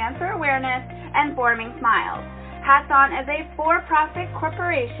raising cancer awareness and forming smiles. Hats On is a for-profit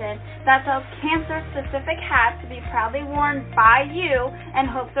corporation that sells cancer-specific hats to be proudly worn by you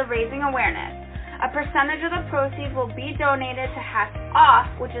in hopes of raising awareness. A percentage of the proceeds will be donated to Hats Off,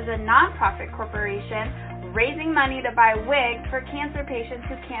 which is a non-profit corporation raising money to buy wigs for cancer patients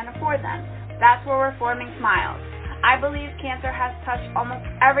who can't afford them. That's where we're forming smiles. I believe cancer has touched almost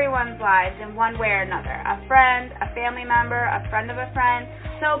everyone's lives in one way or another. A friend, a family member, a friend of a friend.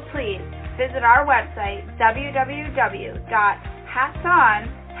 So please visit our website,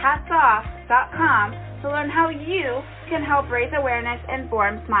 www.hatsonhatsoff.com, to learn how you can help raise awareness and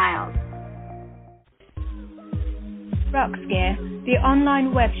form smiles. Rocks Gear, the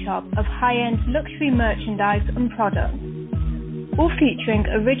online web shop of high-end luxury merchandise and products, all featuring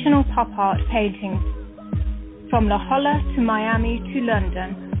original pop art paintings from La Jolla to Miami to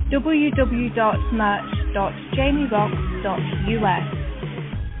London. www.merch.jamierocks.us.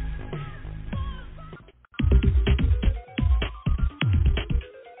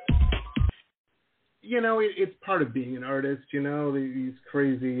 You know, it's part of being an artist, you know, these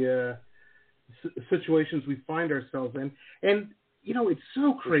crazy situations we find ourselves in. And, you know, it's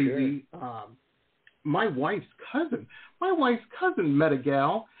so crazy. Sure. My wife's cousin met a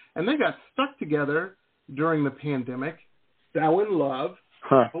gal, and they got stuck together during the pandemic, fell in love,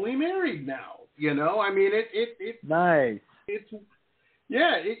 happily married now. You know, I mean, it nice. It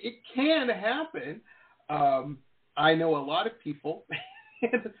can happen. I know a lot of people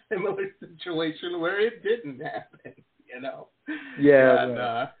in a similar situation where it didn't happen. You know. Yeah. And,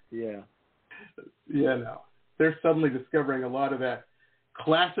 yeah. You know, they're suddenly discovering a lot of that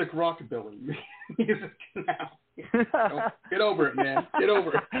classic rockabilly music now. Get over it, man. Get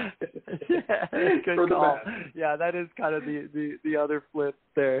over it. Yeah, good call. Yeah, that is kind of the other flip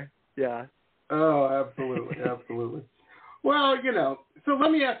there. Yeah. Oh, absolutely, absolutely. Well, you know, so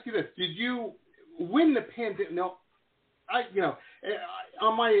let me ask you this: did you win the pandemic? No,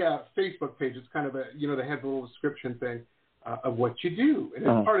 on my Facebook page, it's kind of they have a little description thing of what you do, and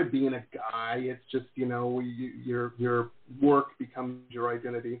it's part of being a guy. It's just your work becomes your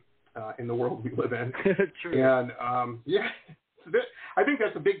identity in the world we live in. True. And I think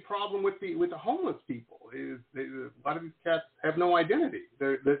that's a big problem with the homeless people. A lot of these cats have no identity.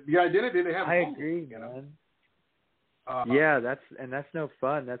 The identity they have. I agree, man. Yeah, that's no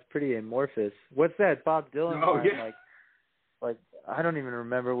fun. That's pretty amorphous. What's that Bob Dylan line? Yeah. Like I don't even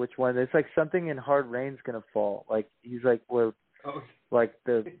remember which one. It's like something in Hard Rain's Gonna Fall. Like he's like like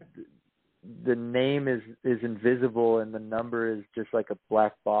the name is invisible and the number is just like a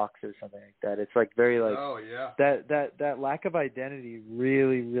black box or something like that. It's like very like that lack of identity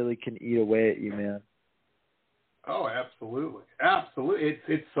really, really can eat away at you, man. Oh, absolutely. Absolutely.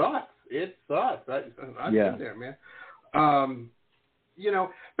 It sucks. It sucks. I've been there, man.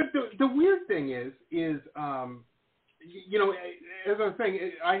 But the weird thing is, as I was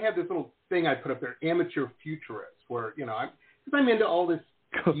saying, I had this little thing I put up there, amateur futurist, where, because I'm into all this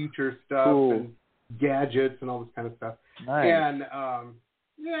future stuff and gadgets and all this kind of stuff. Nice. And,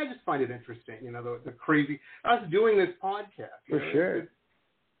 I just find it interesting, the crazy, us doing this podcast. For sure.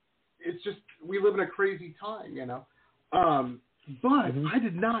 It's just, we live in a crazy time, But I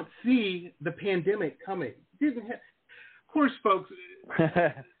did not see the pandemic coming. Of course, folks,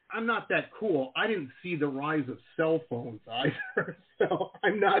 I'm not that cool. I didn't see the rise of cell phones either, so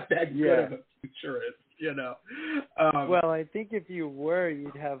I'm not that good of a futurist, Well, I think if you were,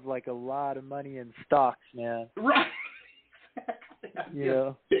 you'd have like a lot of money in stocks, man. Right.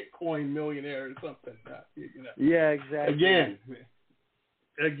 Exactly. Bitcoin millionaire or something. Yeah, exactly.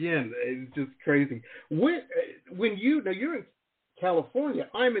 Again, it's just crazy. When you're in California,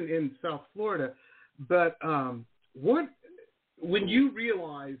 I'm in South Florida, but when you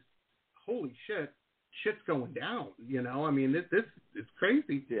realize, holy shit, shit's going down, this is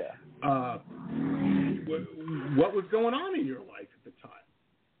crazy. Yeah. What was going on in your life at the time?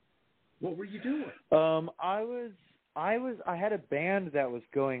 What were you doing? I had a band that was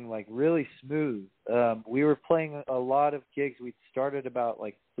going like really smooth. We were playing a lot of gigs. We started about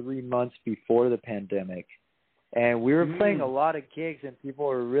like 3 months before the pandemic, and we were playing a lot of gigs, and people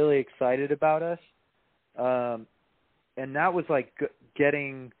were really excited about us. And that was like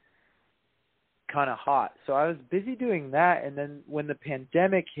getting kind of hot. So I was busy doing that, and then when the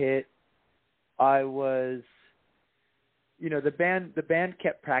pandemic hit, I was, the band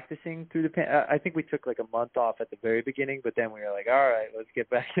kept practicing through I think we took like a month off at the very beginning, but then we were like, all right, let's get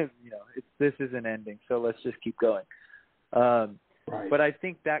back to, this isn't ending, so let's just keep going. Right. But I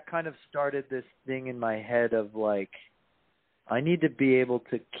think that kind of started this thing in my head of like, I need to be able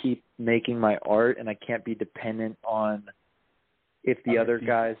to keep making my art, and I can't be dependent on if the other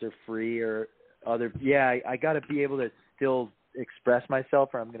guys are free or other. Yeah, I got to be able to still express myself,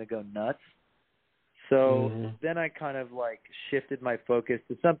 or I'm going to go nuts. So then I kind of like shifted my focus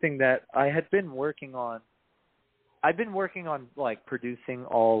to something that I had been working on. I've been working on like producing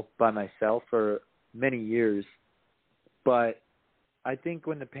all by myself for many years, but I think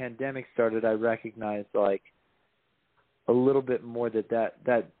when the pandemic started, I recognized like a little bit more that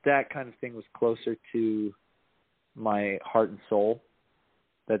kind of thing was closer to my heart and soul,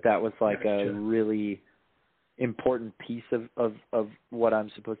 that was like a really important piece of what I'm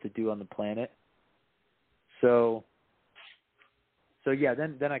supposed to do on the planet. So yeah,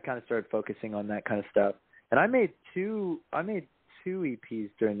 then I kind of started focusing on that kind of stuff. And I made two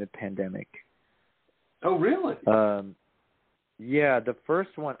EPs during the pandemic. Oh, really? Yeah, the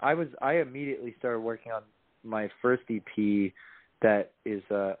first one I immediately started working on my first EP that is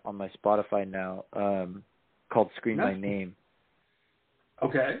on my Spotify now, called Scream My Name.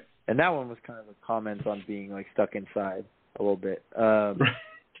 Okay. And that one was kind of a comment on being like stuck inside a little bit.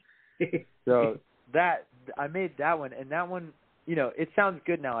 So that I made that one, and that one, it sounds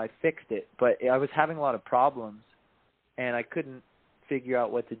good now. I fixed it, but I was having a lot of problems, and I couldn't figure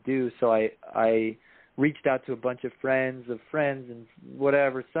out what to do. So I reached out to a bunch of friends and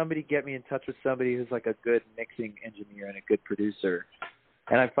whatever. Somebody get me in touch with somebody who's like a good mixing engineer and a good producer.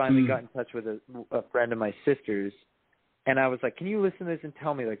 And I finally got in touch with a friend of my sister's, and I was like, can you listen to this and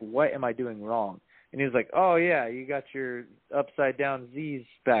tell me, like, what am I doing wrong? And he was like, oh, yeah, you got your upside down Z's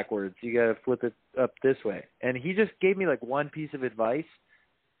backwards. You got to flip it up this way. And he just gave me like one piece of advice,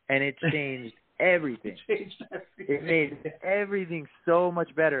 and it changed everything. It made everything so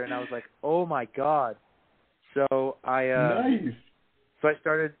much better. And I was like, oh, my God. So I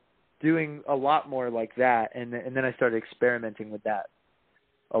started doing a lot more like that, and then I started experimenting with that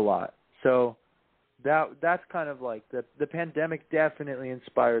a lot. So that's kind of like the pandemic definitely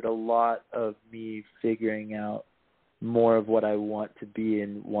inspired a lot of me figuring out more of what I want to be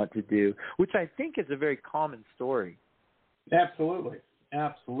and want to do, which I think is a very common story. Absolutely.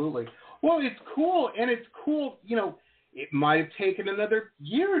 Well, it's cool, and it's cool, it might have taken another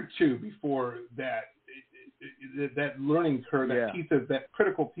year or two before that learning curve, that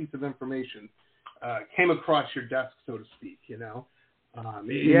critical piece of information came across your desk, so to speak,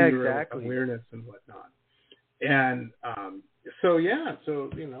 exactly. Awareness and whatnot. And so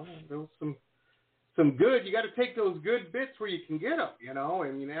there was some good. You got to take those good bits where you can get them,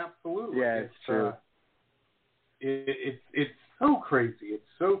 absolutely. Yeah, it's true. It's so crazy. It's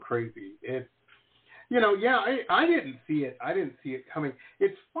so crazy. It's, I didn't see it. I didn't see it coming.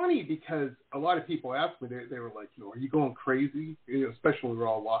 It's funny because a lot of people ask me, they were like, are you going crazy? Especially when we're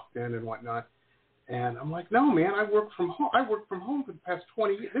all locked in and whatnot. And I'm like, no, man, I work from home. I worked from home for the past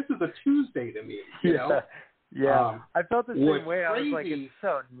 20 years. This is a Tuesday to me, Yeah, I felt the same way. I was crazy, like, it's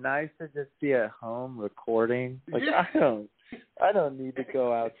so nice to just be at home recording. Like, yeah. I don't need to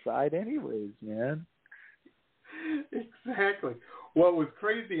go outside anyways, man. Exactly. What was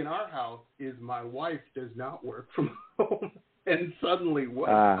crazy in our house is my wife does not work from home and suddenly was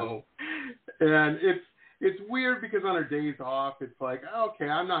home. And it's weird because on her days off, it's like, okay,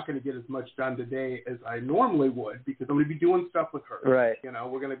 I'm not going to get as much done today as I normally would because I'm going to be doing stuff with her. Right. You know,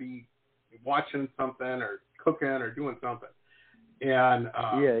 we're going to be watching something or cooking or doing something. And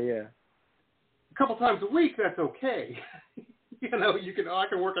yeah. A couple times a week, that's okay. You know, I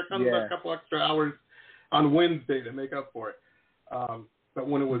can work a couple extra hours on Wednesday to make up for it. But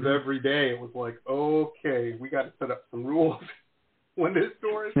when it was every day, it was like, okay, we got to set up some rules when this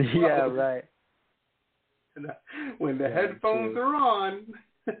door is closed. Yeah, right. And when the headphones are on,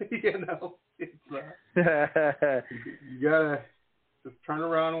 you know, it's you gotta just turn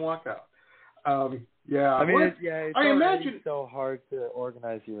around and walk out. I mean, it's I imagine so hard to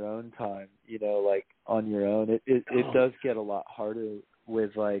organize your own time, you know, like on your own. It does get a lot harder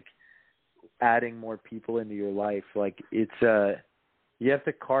with like adding more people into your life. Like it's you have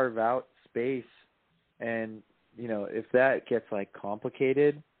to carve out space, and you know, if that gets like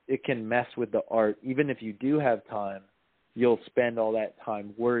complicated, it can mess with the art. Even if you do have time, you'll spend all that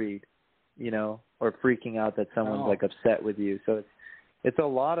time worried, you know, or freaking out that someone's like upset with you. So it's a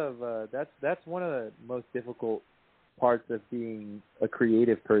lot of that's one of the most difficult parts of being a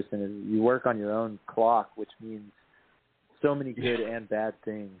creative person is you work on your own clock, which means so many good and bad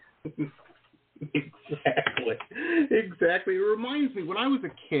things. Exactly. It reminds me when I was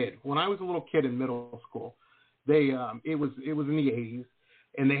a little kid in middle school, it was in the 80s,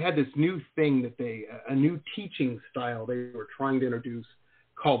 and they had this new thing that a new teaching style they were trying to introduce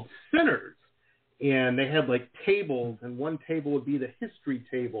called centers. And they had like tables, and one table would be the history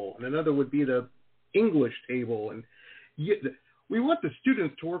table, and another would be the English table. And we want the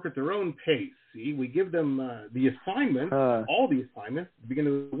students to work at their own pace. See, we give them the assignments, all the assignments at the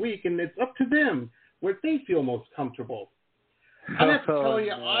beginning of the week, and it's up to them where they feel most comfortable. I have to tell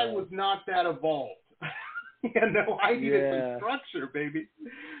you, I was not that evolved. You know, I needed some structure, baby,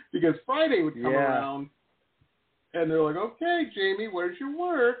 because Friday would come around, and they're like, "Okay, Jamie, where's your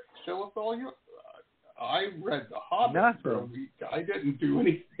work? Show us all your." I read The Hobbit for a week. I didn't do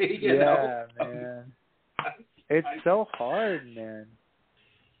anything, you know. Man. It's so hard, man.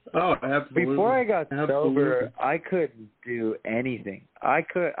 Oh, absolutely. Before I got sober, I couldn't do anything. I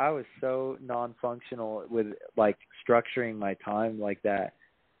was so non-functional with like structuring my time like that.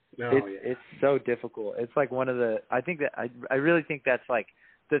 It's so difficult. It's like one of the. I really think that's like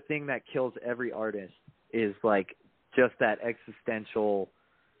the thing that kills every artist is like just that existential.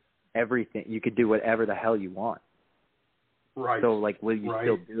 Everything you could do whatever the hell you want. Right. So like, will you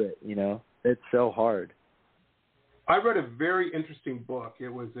still do it? You know, it's so hard. I read a very interesting book. It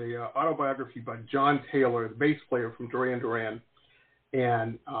was a autobiography by John Taylor, the bass player from Duran Duran,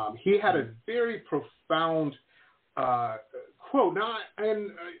 and he had a very profound quote.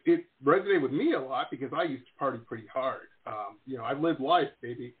 It resonated with me a lot because I used to party pretty hard. You know, I lived life,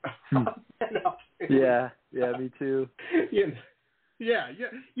 baby. Yeah, me too. Yeah.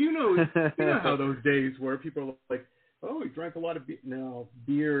 You know how those days were. People are like, "Oh, he drank a lot of beer." No,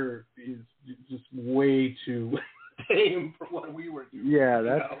 beer is just way too tame for what we were doing.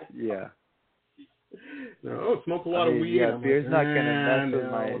 No, smoke a lot of weed. Yeah, beer's not going to mess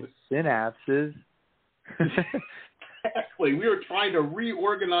with my synapses. Exactly. We were trying to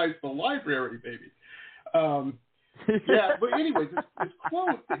reorganize the library, baby. But anyways, this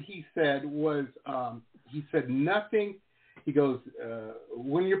quote that he said was, he said nothing. He goes,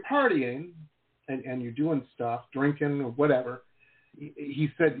 when you're partying and you're doing stuff, drinking or whatever,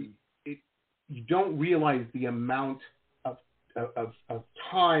 he said you don't realize the amount of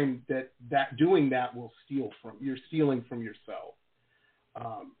time that doing that will steal from. You're stealing from yourself.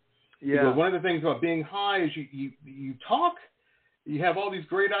 Because one of the things about being high is you talk, you have all these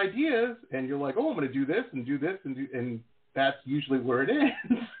great ideas, and you're like, oh, I'm going to do this, and that's usually where it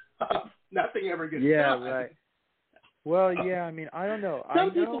ends. Nothing ever gets done. Right. Well, I mean, I don't know. Some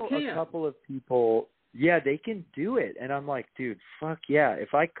people can. A couple of people, they can do it. And I'm like, dude, fuck yeah.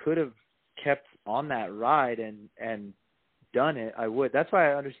 If I could have kept on that ride and done it, I would. That's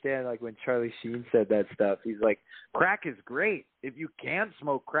why I understand, like, when Charlie Sheen said that stuff. He's like, crack is great. If you can't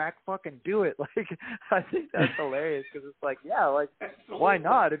smoke crack, fucking do it. Like, I think that's hilarious because it's like, why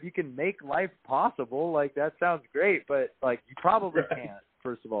not? If you can make life possible, like, that sounds great. But, like, you probably can't,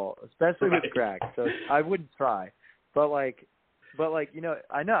 first of all, especially with crack. So I wouldn't try. But you know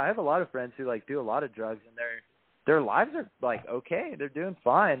I have a lot of friends who like do a lot of drugs and their lives are like okay, they're doing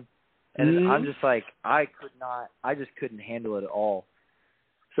fine, And I'm just like, I just couldn't handle it at all.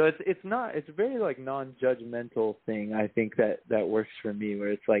 So it's a very like non-judgmental thing. I think that works for me,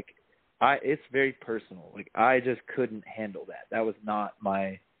 where it's like, it's very personal. Like I just couldn't handle that. That was not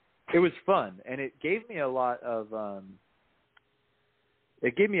it was fun. And it gave me a lot of,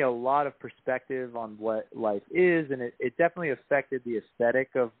 perspective on what life is. And it definitely affected the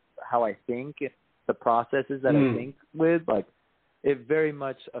aesthetic of how I think, the processes that I think with, like, it very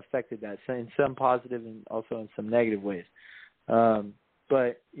much affected that, so in some positive and also in some negative ways.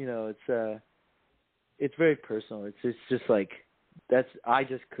 But you know, it's very personal. It's just like I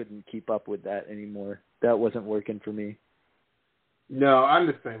just couldn't keep up with that anymore. That wasn't working for me. No, I'm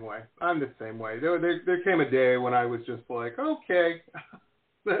the same way. There came a day when I was just like, okay,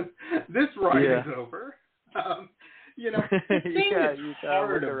 this ride is over. You know, the thing that's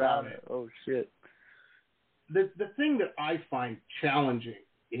hard about it. Oh shit. The thing that I find challenging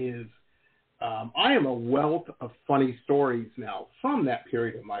is I am a wealth of funny stories now from that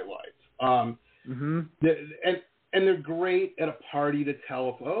period of my life. And they're great at a party to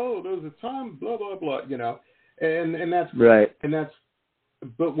tell. Oh, there was a time, blah blah blah. You know, and that's right. And that's,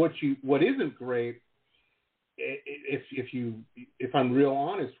 but what isn't great, if I'm real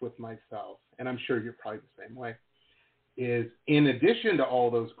honest with myself, and I'm sure you're probably the same way, is in addition to all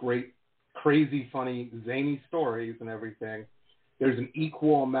those great, crazy, funny, zany stories and everything, there's an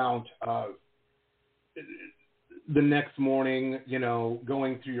equal amount of the next morning, you know,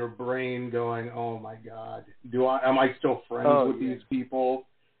 going through your brain going, oh my God, am I still friends with these people?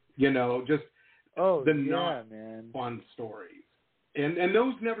 You know, just not fun stories. And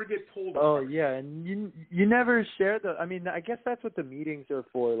those never get told. Oh yeah, and you never share I mean, I guess that's what the meetings are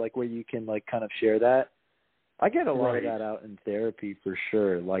for, like where you can like kind of share that. I get a lot of that out in therapy for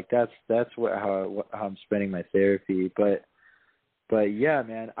sure. Like that's how I'm spending my therapy. But yeah,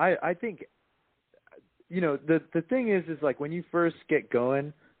 man, I think, you know, the thing is like when you first get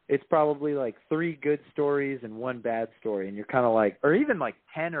going, it's probably like 3 good stories and 1 bad story, and you're kind of like, or even like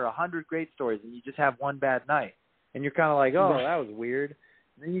 10 or 100 great stories, and you just have 1 bad night, and you're kind of like, oh, that was weird.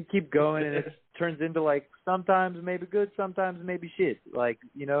 And then you keep going, and it turns into like sometimes maybe good, sometimes maybe shit, like,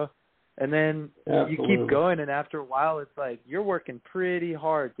 you know. And then you keep going, and after a while, it's like you're working pretty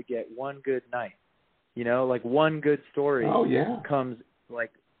hard to get 1 good night. You know, like 1 good story comes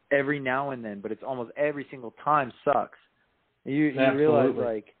like every now and then, but it's almost every single time sucks. You realize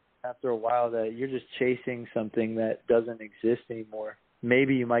like after a while that you're just chasing something that doesn't exist anymore.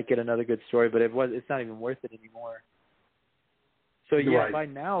 Maybe you might get another good story, but it's not even worth it anymore. So by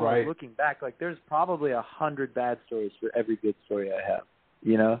now, like, looking back, like there's probably 100 bad stories for every good story I have,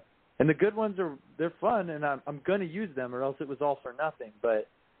 you know? And the good ones they're fun, and I'm going to use them, or else it was all for nothing. But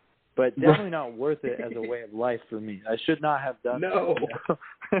definitely not worth it as a way of life for me. I should not have done that.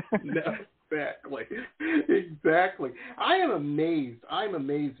 No, exactly. I'm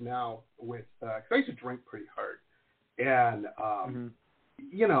amazed now with because I used to drink pretty hard, and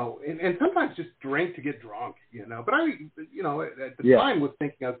you know, and sometimes just drink to get drunk, you know. But I, you know, at the time was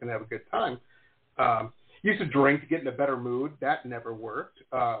thinking I was going to have a good time. Used to drink to get in a better mood. That never worked.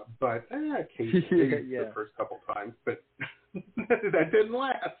 But occasionally the first couple times, but that didn't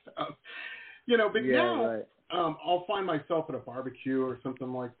last. You know, but now I'll find myself at a barbecue or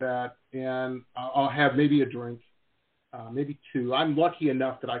something like that, and I'll have maybe a drink, maybe 2. I'm lucky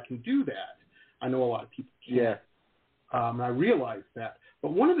enough that I can do that. I know a lot of people can't. And I realize that.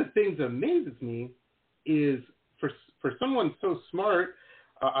 But one of the things that amazes me is for someone so smart,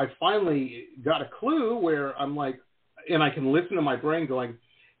 I finally got a clue where I'm like, and I can listen to my brain going,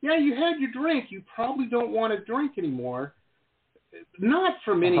 yeah, you had your drink. You probably don't want to drink anymore. Not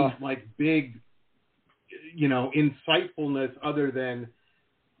from any like big, you know, insightfulness other than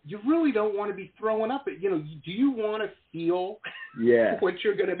you really don't want to be throwing up. You know, do you want to feel what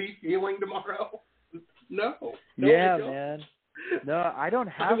you're going to be feeling tomorrow? No. Man. No, I don't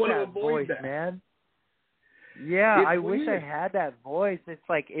have that voice, man. Yeah, I wish I had that voice. It's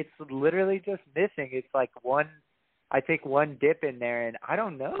like, it's literally just missing. It's like I take 1 dip in there, and I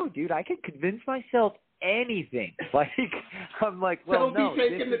don't know, dude. I can convince myself anything. Like, I'm like, well, no,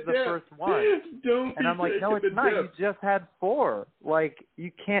 this is the first one. And I'm like, no, it's not. You just had 4. Like, you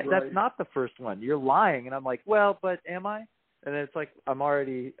can't, that's not the first one. You're lying. And I'm like, well, but am I? And then it's like, I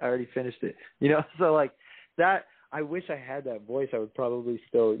already finished it. You know, so like that, I wish I had that voice. I would probably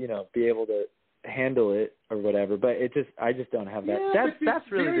still, you know, be able to handle it or whatever, but I just don't have that.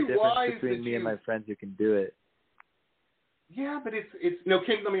 That's really the difference between me and my friends who can do it. Yeah, but it's no,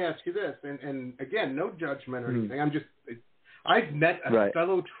 Kate, let me ask you this, and again, no judgment or anything. I've met a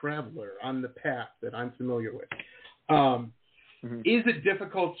fellow traveler on the path that I'm familiar with. is it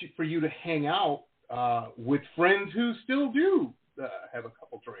difficult for you to hang out with friends who still do have a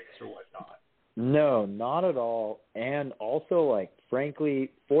couple drinks or whatnot? No, not at all. And also, like,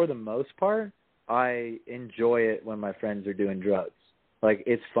 frankly, for the most part, I enjoy it when my friends are doing drugs. Like,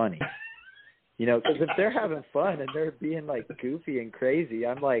 it's funny. You know, because if they're having fun and they're being, like, goofy and crazy,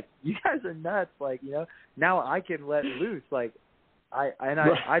 I'm like, you guys are nuts. Like, you know, now I can let loose. Like, I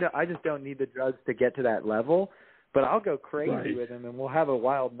just don't need the drugs to get to that level. But I'll go crazy with them, and we'll have a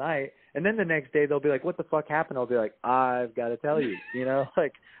wild night. And then the next day they'll be like, what the fuck happened? I'll be like, I've got to tell you. You know,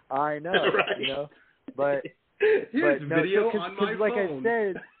 like, I know, you know. But here's no, video on my like phone. I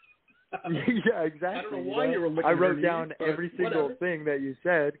said, yeah, exactly. I don't know why you were looking I wrote at me, down every single thing that you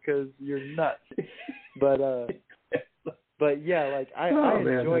said because you're nuts. But yeah, like I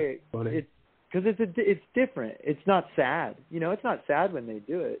enjoy it. It's because it's different. It's not sad. You know, it's not sad when they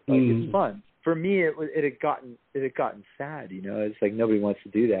do it. Like it's fun. For me, it had gotten sad. You know, it's like nobody wants to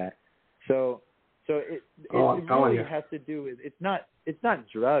do that. So it really has to do with it's not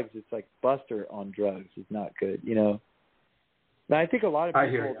drugs. It's like Buster on drugs is not good. You know. And I think a lot of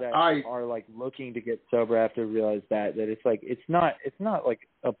people that are like looking to get sober have to realize that it's like it's not like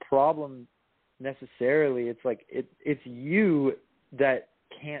a problem necessarily. It's like it's you that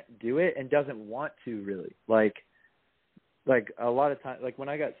can't do it and doesn't want to really. Like a lot of times, like when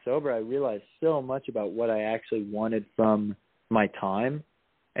I got sober, I realized so much about what I actually wanted from my time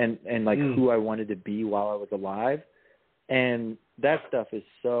and like who I wanted to be while I was alive. And that stuff is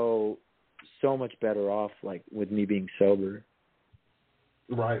so much better off like with me being sober.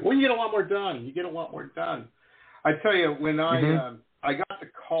 Right. Well, you get a lot more done. I tell you, when I got the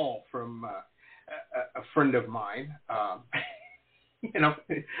call from a friend of mine, you know,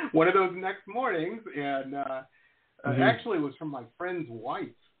 one of those next mornings, and actually it was from my friend's wife.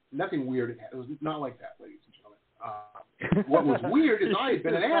 Nothing weird. It was not like that, ladies and gentlemen. What was weird is I had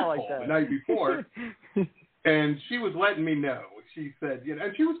been an asshole the night before, and she was letting me know. She said, you know,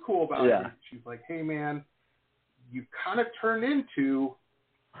 and she was cool about it. She's like, hey, man, you kind of turned into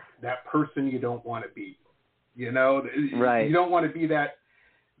that person you don't want to be. You know, right. You don't want to be that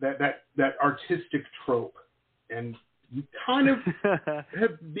artistic trope, and you kind of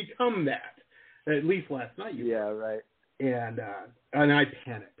have become that. At least last night you were. Right. And I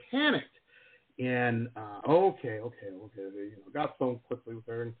panicked, and okay, you know, got phone quickly with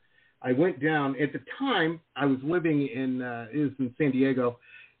her, and I went down. At the time, I was living in San Diego,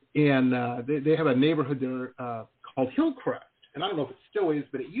 and they have a neighborhood there called Hillcrest, and I don't know if it still is,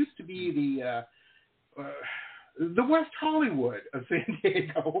 but it used to be the West Hollywood of San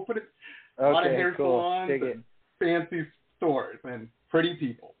Diego. But it's a lot of hair salons and fancy stores and pretty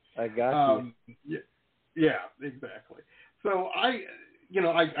people. I got you. Yeah, exactly. So I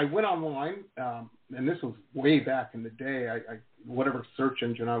went online, and this was way back in the day. I whatever search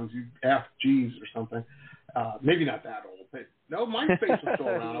engine I was using, Ask Jeeves or something. Maybe not that old, but no, MySpace was still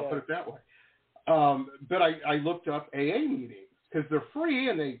around. I'll put it that way. But I looked up AA meetings because they're free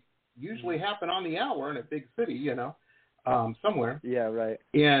and they usually happen on the hour in a big city, you know, somewhere. Yeah, right.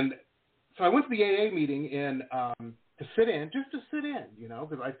 And so I went to the AA meeting and to sit in, you know,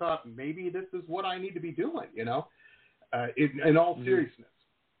 because I thought maybe this is what I need to be doing, you know, in all seriousness.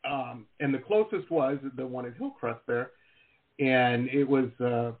 And the closest was the one at Hillcrest there, and it was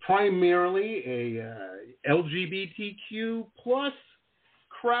primarily a LGBTQ plus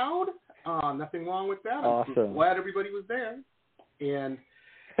crowd. Nothing wrong with that. Awesome. I'm glad everybody was there. And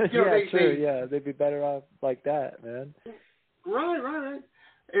you know, they'd be better off like that, man. Right.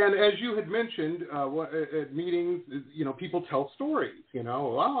 And as you had mentioned, at meetings, you know, people tell stories. You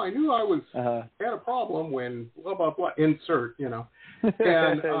know, well, I knew I was had a problem when blah blah blah. Insert, you know,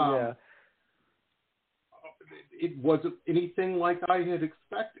 and it wasn't anything like I had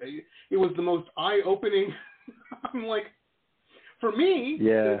expected. It was the most eye-opening. I'm like, for me,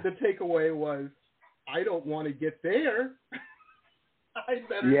 the takeaway was, I don't want to get there. I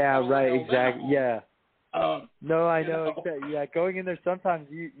better right, exactly. Down. Yeah. No, I know. Exactly. Yeah, going in there, sometimes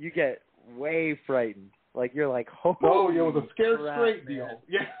you get way frightened. Like you're like, it was a scared crap, straight man.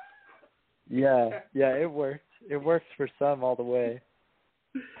 deal. Yeah, it works. It works for some all the way.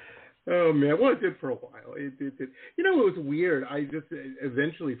 Oh man, well it did for a while. It did. You know, it was weird. I just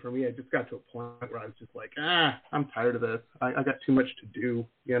eventually, for me, I just got to a point where I was just like, I'm tired of this. I got too much to do.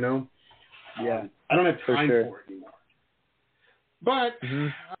 You know. Yeah. I don't have time for it anymore. But,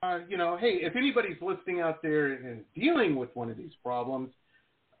 you know, hey, if anybody's listening out there and dealing with one of these problems,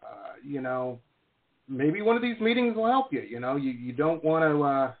 you know, maybe one of these meetings will help you. You know, you don't want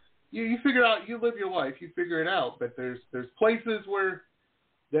to, you figure out, you live your life, you figure it out. But there's places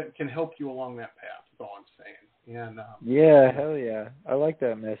that can help you along that path, is all I'm saying. And yeah, hell yeah, I like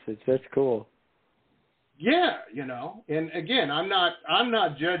that message. That's cool. Yeah, and again, I'm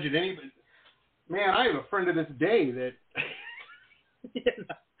not judging anybody. Man, I have a friend to this day that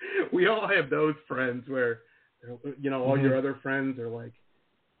we all have those friends where all your other friends are like,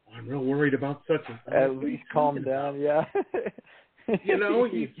 oh, I'm real worried about such and such. At least calm down, yeah.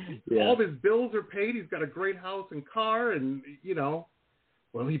 All his bills are paid. He's got a great house and car, and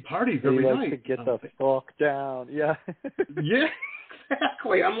well, he parties every night. He likes to get the fuck down, yeah. Yeah,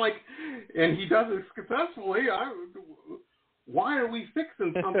 exactly. I'm like, and he does it successfully. Why are we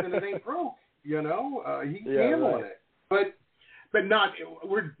fixing something that ain't broke? He's handling it, but not.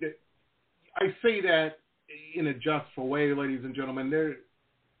 I say that in a jestful way, ladies and gentlemen. There,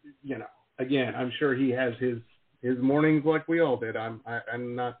 again, I'm sure he has his mornings like we all did. I'm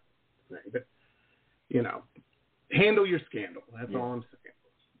not saying, but handle your scandal. That's all I'm saying.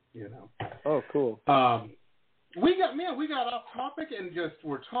 Oh, cool. We got off topic and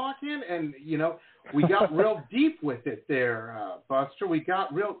we're talking, and we got real deep with it there, Buster. We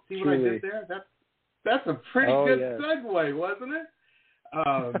got real. See what Truly. I did there? That's a pretty good segue, wasn't it?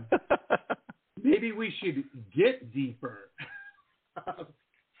 Maybe we should get deeper.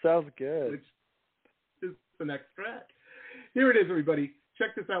 Sounds good. Which is the next track. Here it is, everybody.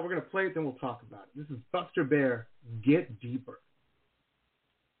 Check this out. We're going to play it, then we'll talk about it. This is Buster Baer, Get Deeper.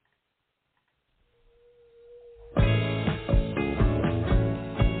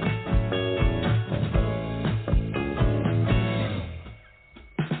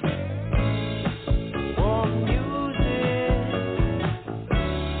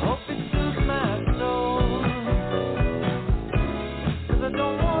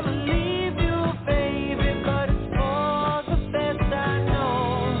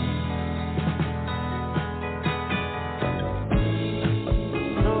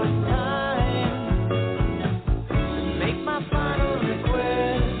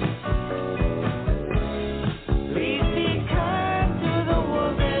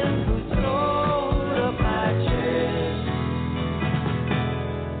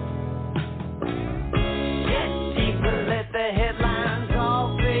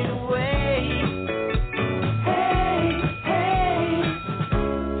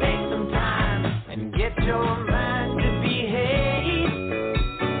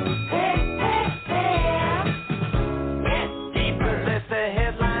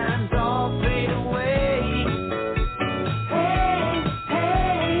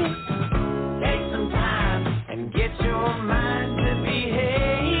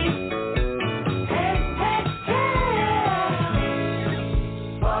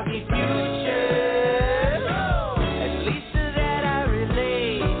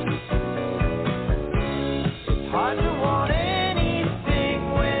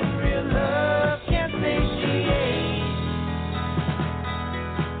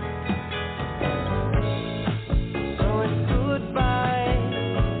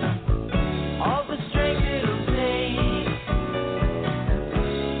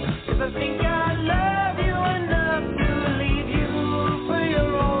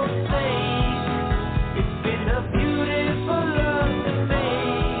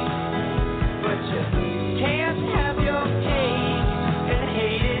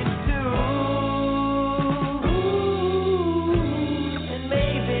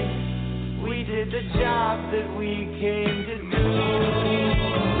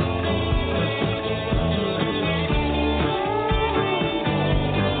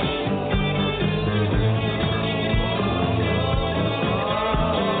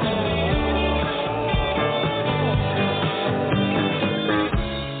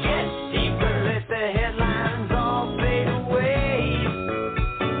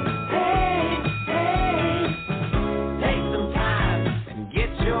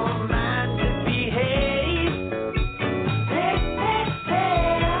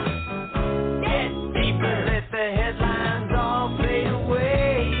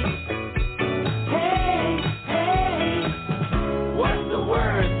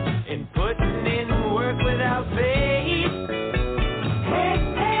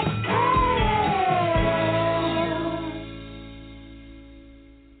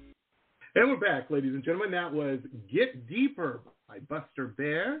 And we're back, ladies and gentlemen. That was Get Deeper by Buster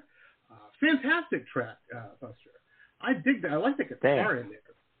Baer. Fantastic track, Buster. I dig that. I like the guitar in there.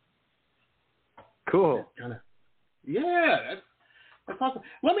 Cool. That's awesome.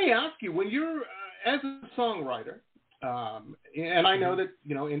 Let me ask you, when you're, as a songwriter, and I know that,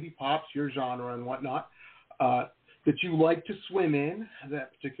 indie pop's your genre and whatnot, that you like to swim in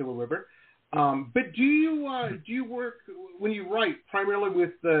that particular river. But do you work when you write primarily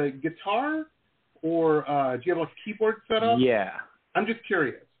with the guitar, or do you have like a keyboard set up? Yeah. I'm just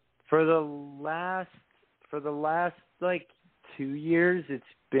curious. For the last like 2 years, it's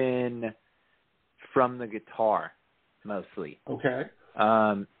been from the guitar mostly. Okay.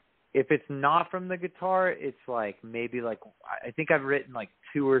 If it's not from the guitar, it's like maybe like I think I've written like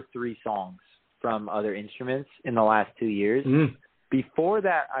 2 or 3 songs from other instruments in the last 2 years. Mm. Before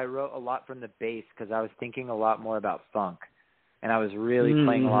that, I wrote a lot from the bass because I was thinking a lot more about funk, and I was really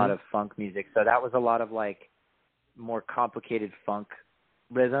playing a lot of funk music. So that was a lot of like more complicated funk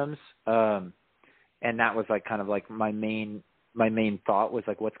rhythms, and that was like kind of like my main thought was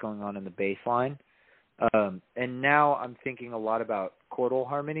like what's going on in the bass line. And now I'm thinking a lot about chordal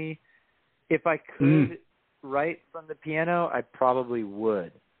harmony. If I could write from the piano, I probably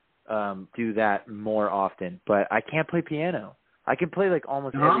would do that more often. But I can't play piano. I can play like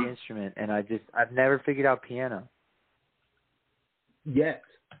almost every instrument, and I've never figured out piano. Yes.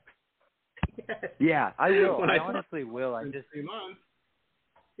 Yeah, I will. I honestly will. I just 3 months.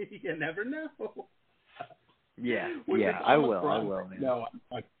 You never know. Yeah, I will. Man. No,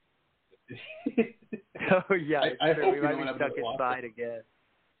 oh yeah, I hope we might be stuck inside again.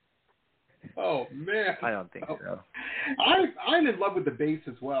 Oh man, I don't think so. I'm in love with the bass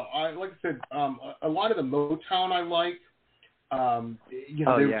as well. Like I said, a lot of the Motown I like.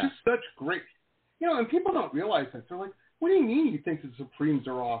 They're just such great. And people don't realize that. They're like, "What do you mean you think the Supremes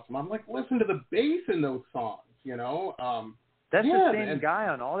are awesome?" I'm like, "Listen to the bass in those songs." That's the same guy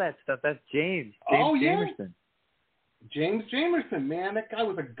on all that stuff. That's James Jamerson. James Jamerson, man, that guy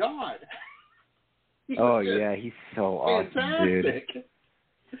was a god. He's so awesome, fantastic. Dude.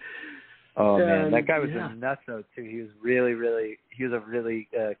 Oh man, that guy was a nutso too. He was a really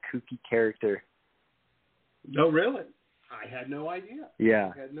kooky character. No, really? I had no idea.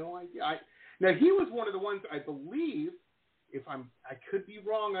 Yeah. I had no idea. Now he was one of the ones I believe. I could be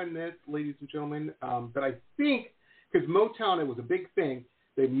wrong on this, ladies and gentlemen, but I think because Motown, it was a big thing.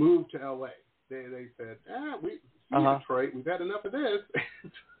 They moved to L.A. They said, Detroit, we've had enough of this.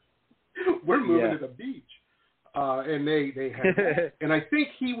 We're moving to the beach. And they had, and I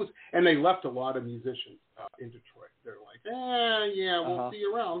think he was, and they left a lot of musicians in Detroit. They're like, we'll see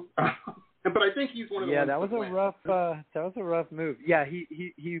you around. But I think he's one of the ones. That was a rough move. Yeah,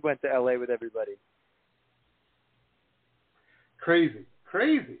 he went to LA with everybody. Crazy.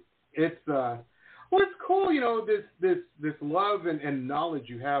 It's it's cool, this love and knowledge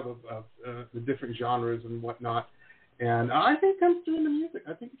you have of the different genres and whatnot. And I think it comes through in the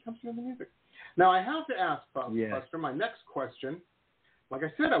music. Now, I have to ask, Buster, my next question. Like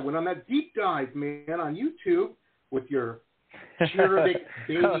I said, I went on that deep dive, man, on YouTube with your cherubic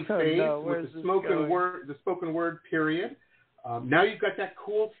baby face with the spoken word period. Now you've got that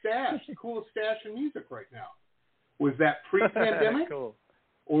coolest stash in music right now. Was that pre-pandemic? Cool.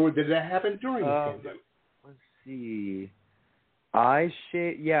 Or did that happen during the pandemic? Let's see. I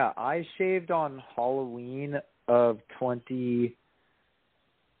shaved on Halloween of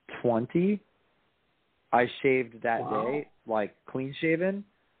 2020. I shaved that day, like clean shaven,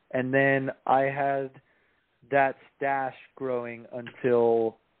 and then I had that stash growing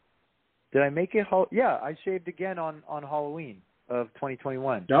until. Did I make it? I shaved again on Halloween of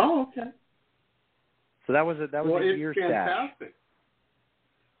 2021. Oh, okay. So that was a year stash. Fantastic.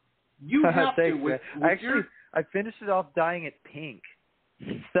 You have to. I finished it off dyeing it pink.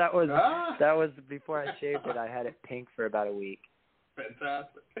 That was before I shaved it. I had it pink for about a week.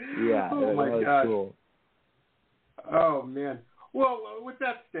 Fantastic. Yeah, oh my was God. Cool. Oh man. Well, with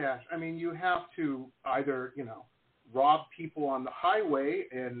that stash, I mean, you have to either rob people on the highway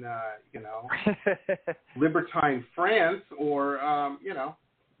in libertine France, or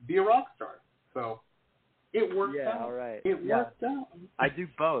be a rock star. So it worked out. All right. It worked out. I do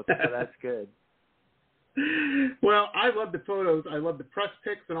both, so that's good. Well, I love the photos. I love the press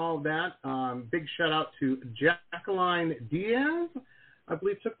pics and all of that. Big shout out to Jacqueline Diaz, I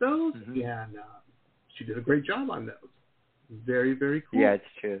believe, took those, and she did a great job on those. Very, very cool. Yeah, it's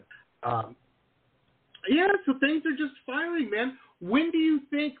true. So things are just firing, man. When do you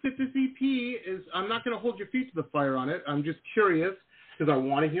think that this EP is? I'm not going to hold your feet to the fire on it. I'm just curious because I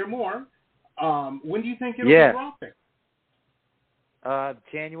want to hear more. When do you think it'll be dropping?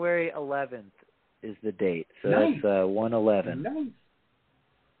 January 11th is the date. So nice. That's 1/11. Nice.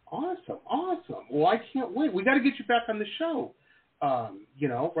 Awesome. Well, I can't wait. We got to get you back on the show.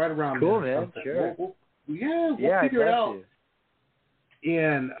 Right around cool, there. Man. Sure. We'll figure it out.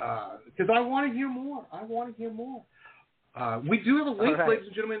 And because I want to hear more. We do have a link, ladies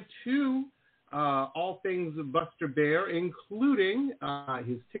and gentlemen, to all things Buster Baer, including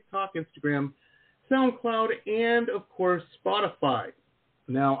his TikTok, Instagram, SoundCloud, and, of course, Spotify.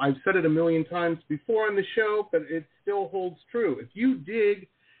 Now, I've said it a million times before on the show, but it still holds true. If you dig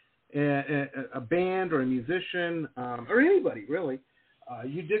a band or a musician or anybody, really,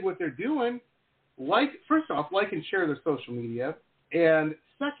 you dig what they're doing, first off, like and share their social media. And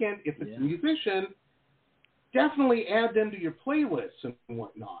second, if it's a musician, definitely add them to your playlists and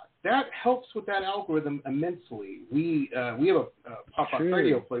whatnot. That helps with that algorithm immensely. We have a Pop Rock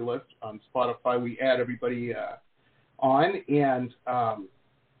Radio playlist on Spotify. We add everybody on, and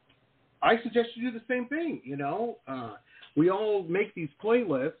I suggest you do the same thing. We all make these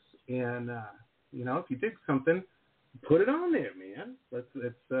playlists, and if you dig something, put it on there, man. Let's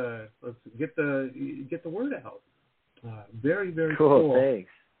get the word out. Very, very cool. Thanks.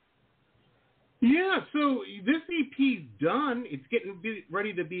 Yeah, so this EP's done. It's getting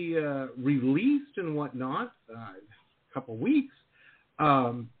ready to be released and whatnot. A couple weeks.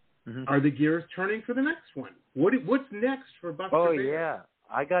 Are the gears turning for the next one? What's next for Buster Baer? Oh yeah,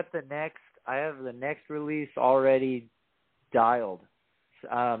 I have the next release already dialed.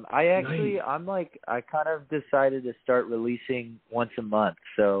 I kind of decided to start releasing once a month.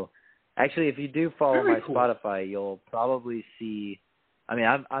 So actually, if you do follow my Spotify, you'll probably see. I mean,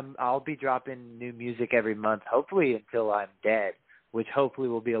 I'll be dropping new music every month, hopefully until I'm dead, which hopefully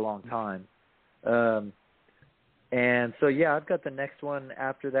will be a long time. And so, yeah, I've got the next one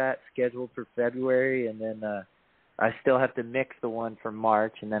after that scheduled for February, and then I still have to mix the one for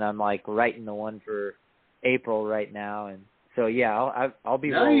March, and then I'm like writing the one for April right now, and so yeah, I'll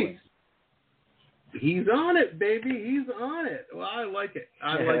be rolling. He's on it, baby. He's on it. Well, I like it.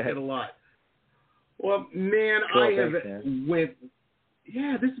 I like it a lot. Well, man,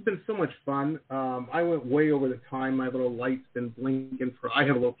 this has been so much fun. I went way over the time. My little light's been blinking I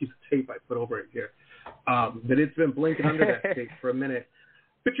have a little piece of tape I put over it here. But it's been blinking under that tape for a minute.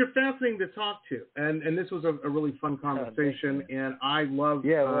 But you're fascinating to talk to. And this was a really fun conversation. And I love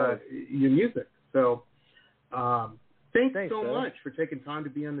your music. So thanks so much for taking time to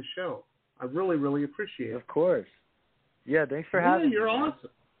be on the show. I really, really appreciate it. Of course. Yeah, thanks for having me. You're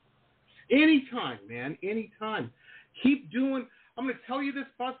awesome. Anytime, man. Anytime. Keep doing. I'm going to tell you this,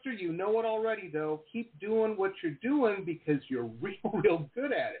 Buster. You know it already, though. Keep doing what you're doing because you're real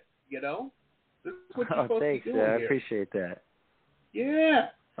good at it. This is what you're supposed to be doing here. I appreciate that. Yeah.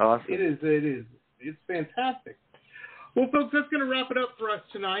 Awesome. It is. It's fantastic. Well, folks, that's going to wrap it up for us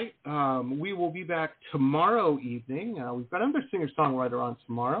tonight. We will be back tomorrow evening. We've got another singer-songwriter on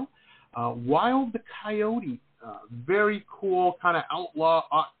tomorrow, Wild the Coyote. Very cool, kind of outlaw,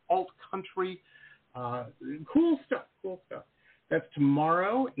 alt-country. Cool stuff. That's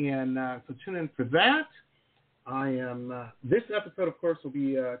tomorrow, and so tune in for that. This episode, of course, will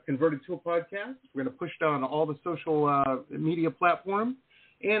be converted to a podcast. We're going to push it out on all the social media platforms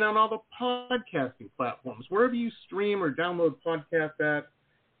and on all the podcasting platforms. Wherever you stream or download podcasts at,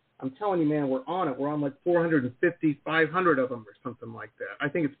 I'm telling you, man, we're on it. We're on like 450, 500 of them or something like that. I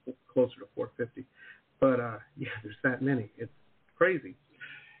think it's closer to 450. But, there's that many. It's crazy.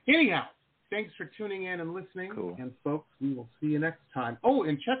 Anyhow. Thanks for tuning in and listening. Cool. And, folks, we will see you next time. Oh,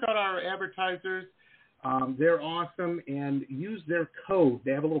 and check out our advertisers. They're awesome. And use their code.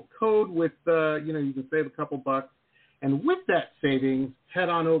 They have a little code with, you can save a couple bucks. And with that savings, head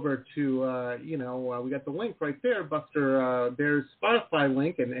on over to, we got the link right there, Buster Baer's Spotify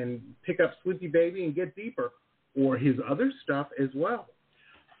link, and pick up Sleepy Baby and Get Deeper, or his other stuff as well.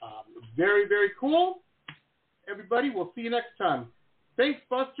 Very, very cool. Everybody, we'll see you next time. Thanks,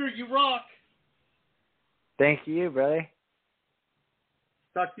 Buster. You rock. Thank you, brother.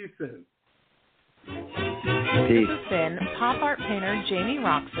 Talk to you soon. This has been pop art painter Jamie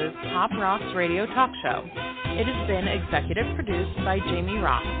Roxx's Pop Rocks Radio Talk Show. It has been executive produced by Jamie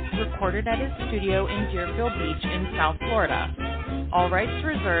Roxx, recorded at his studio in Deerfield Beach in South Florida. All rights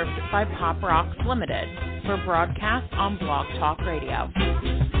reserved by Pop Rocks Limited for broadcast on Blog Talk Radio.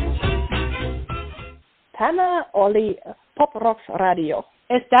 Tana Oli, Pop Rocks Radio.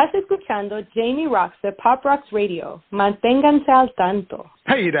 Estás escuchando Jamie Roxx de Pop Rocks Radio. Manténganse al tanto.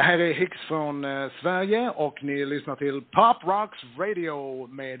 Hej, det här är Hicks från Sverige och ni lyssnar till Pop Rocks Radio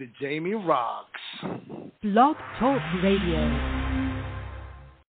med Jamie Roxx. Blog Talk Radio.